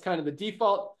down. That's kind of the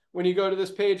default when you go to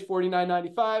this page,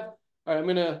 $49.95. All right, I'm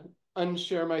going to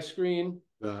unshare my screen.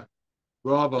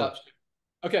 Bravo.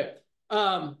 Okay.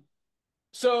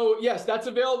 So yes, that's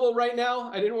available right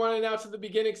now. I didn't want to announce at the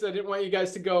beginning because I didn't want you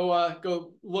guys to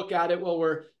go look at it while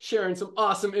we're sharing some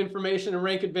awesome information and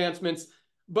rank advancements.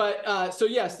 But so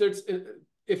yes, there's,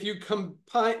 if you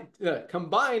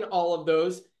combine all of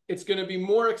those, it's going to be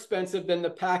more expensive than the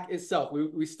pack itself.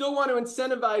 We still want to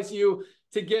incentivize you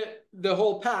to get the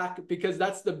whole pack because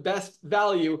that's the best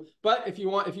value. But if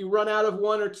you run out of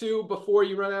one or two before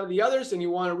you run out of the others and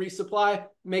you want to resupply,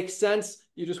 makes sense.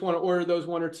 You just want to order those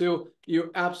one or two,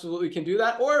 you absolutely can do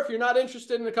that. Or if you're not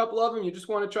interested in a couple of them, you just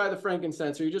want to try the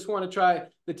frankincense, or you just want to try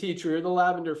the tea tree or the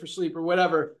lavender for sleep or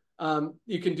whatever,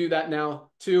 you can do that now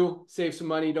too. Save some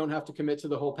money. You don't have to commit to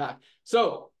the whole pack.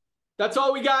 So that's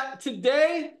all we got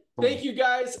today. Thank you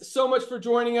guys so much for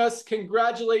joining us.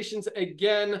 Congratulations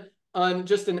again on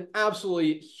just an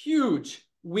absolutely huge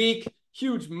week,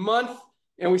 huge month.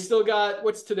 And we still got,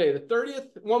 what's today? The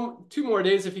 30th? 2 more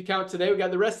days if you count today. We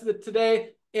got the rest of the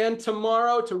today and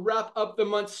tomorrow to wrap up the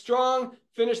month strong,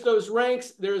 finish those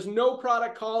ranks. There is no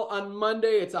product call on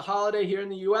Monday. It's a holiday here in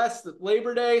the US,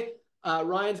 Labor Day.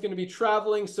 Ryan's going to be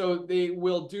traveling, so they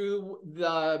will do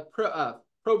the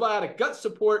probiotic gut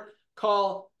support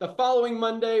call the following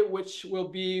Monday, which will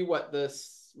be what, the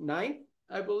 9th,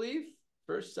 I believe?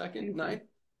 1st, 2nd, 9th? I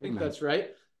think that's right.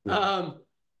 Yeah.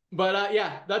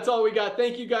 Yeah, that's all we got.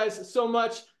 Thank you guys so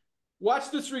much.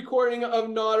 Watch this recording of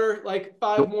Nodder like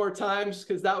 5 more times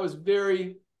because that was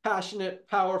very passionate,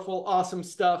 powerful, awesome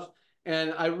stuff.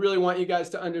 And I really want you guys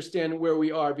to understand where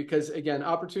we are because, again,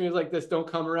 opportunities like this don't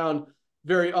come around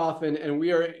very often. And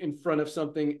we are in front of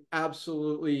something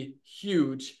absolutely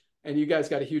huge. And you guys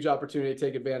got a huge opportunity to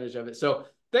take advantage of it. So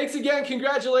thanks again.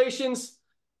 Congratulations.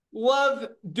 Love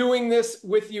doing this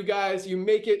with you guys. You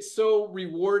make it so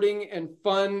rewarding and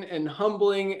fun and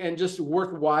humbling and just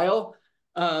worthwhile.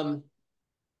 And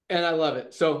I love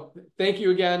it. So thank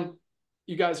you again.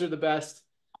 You guys are the best.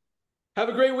 Have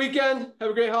a great weekend.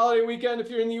 Have a great holiday weekend if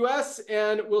you're in the US.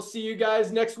 And we'll see you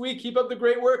guys next week. Keep up the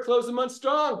great work. Close the month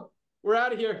strong. We're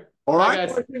out of here. All Bye, right,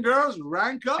 guys. boys and girls,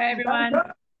 rank up. Bye, everyone.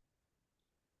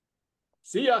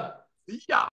 See ya. See ya.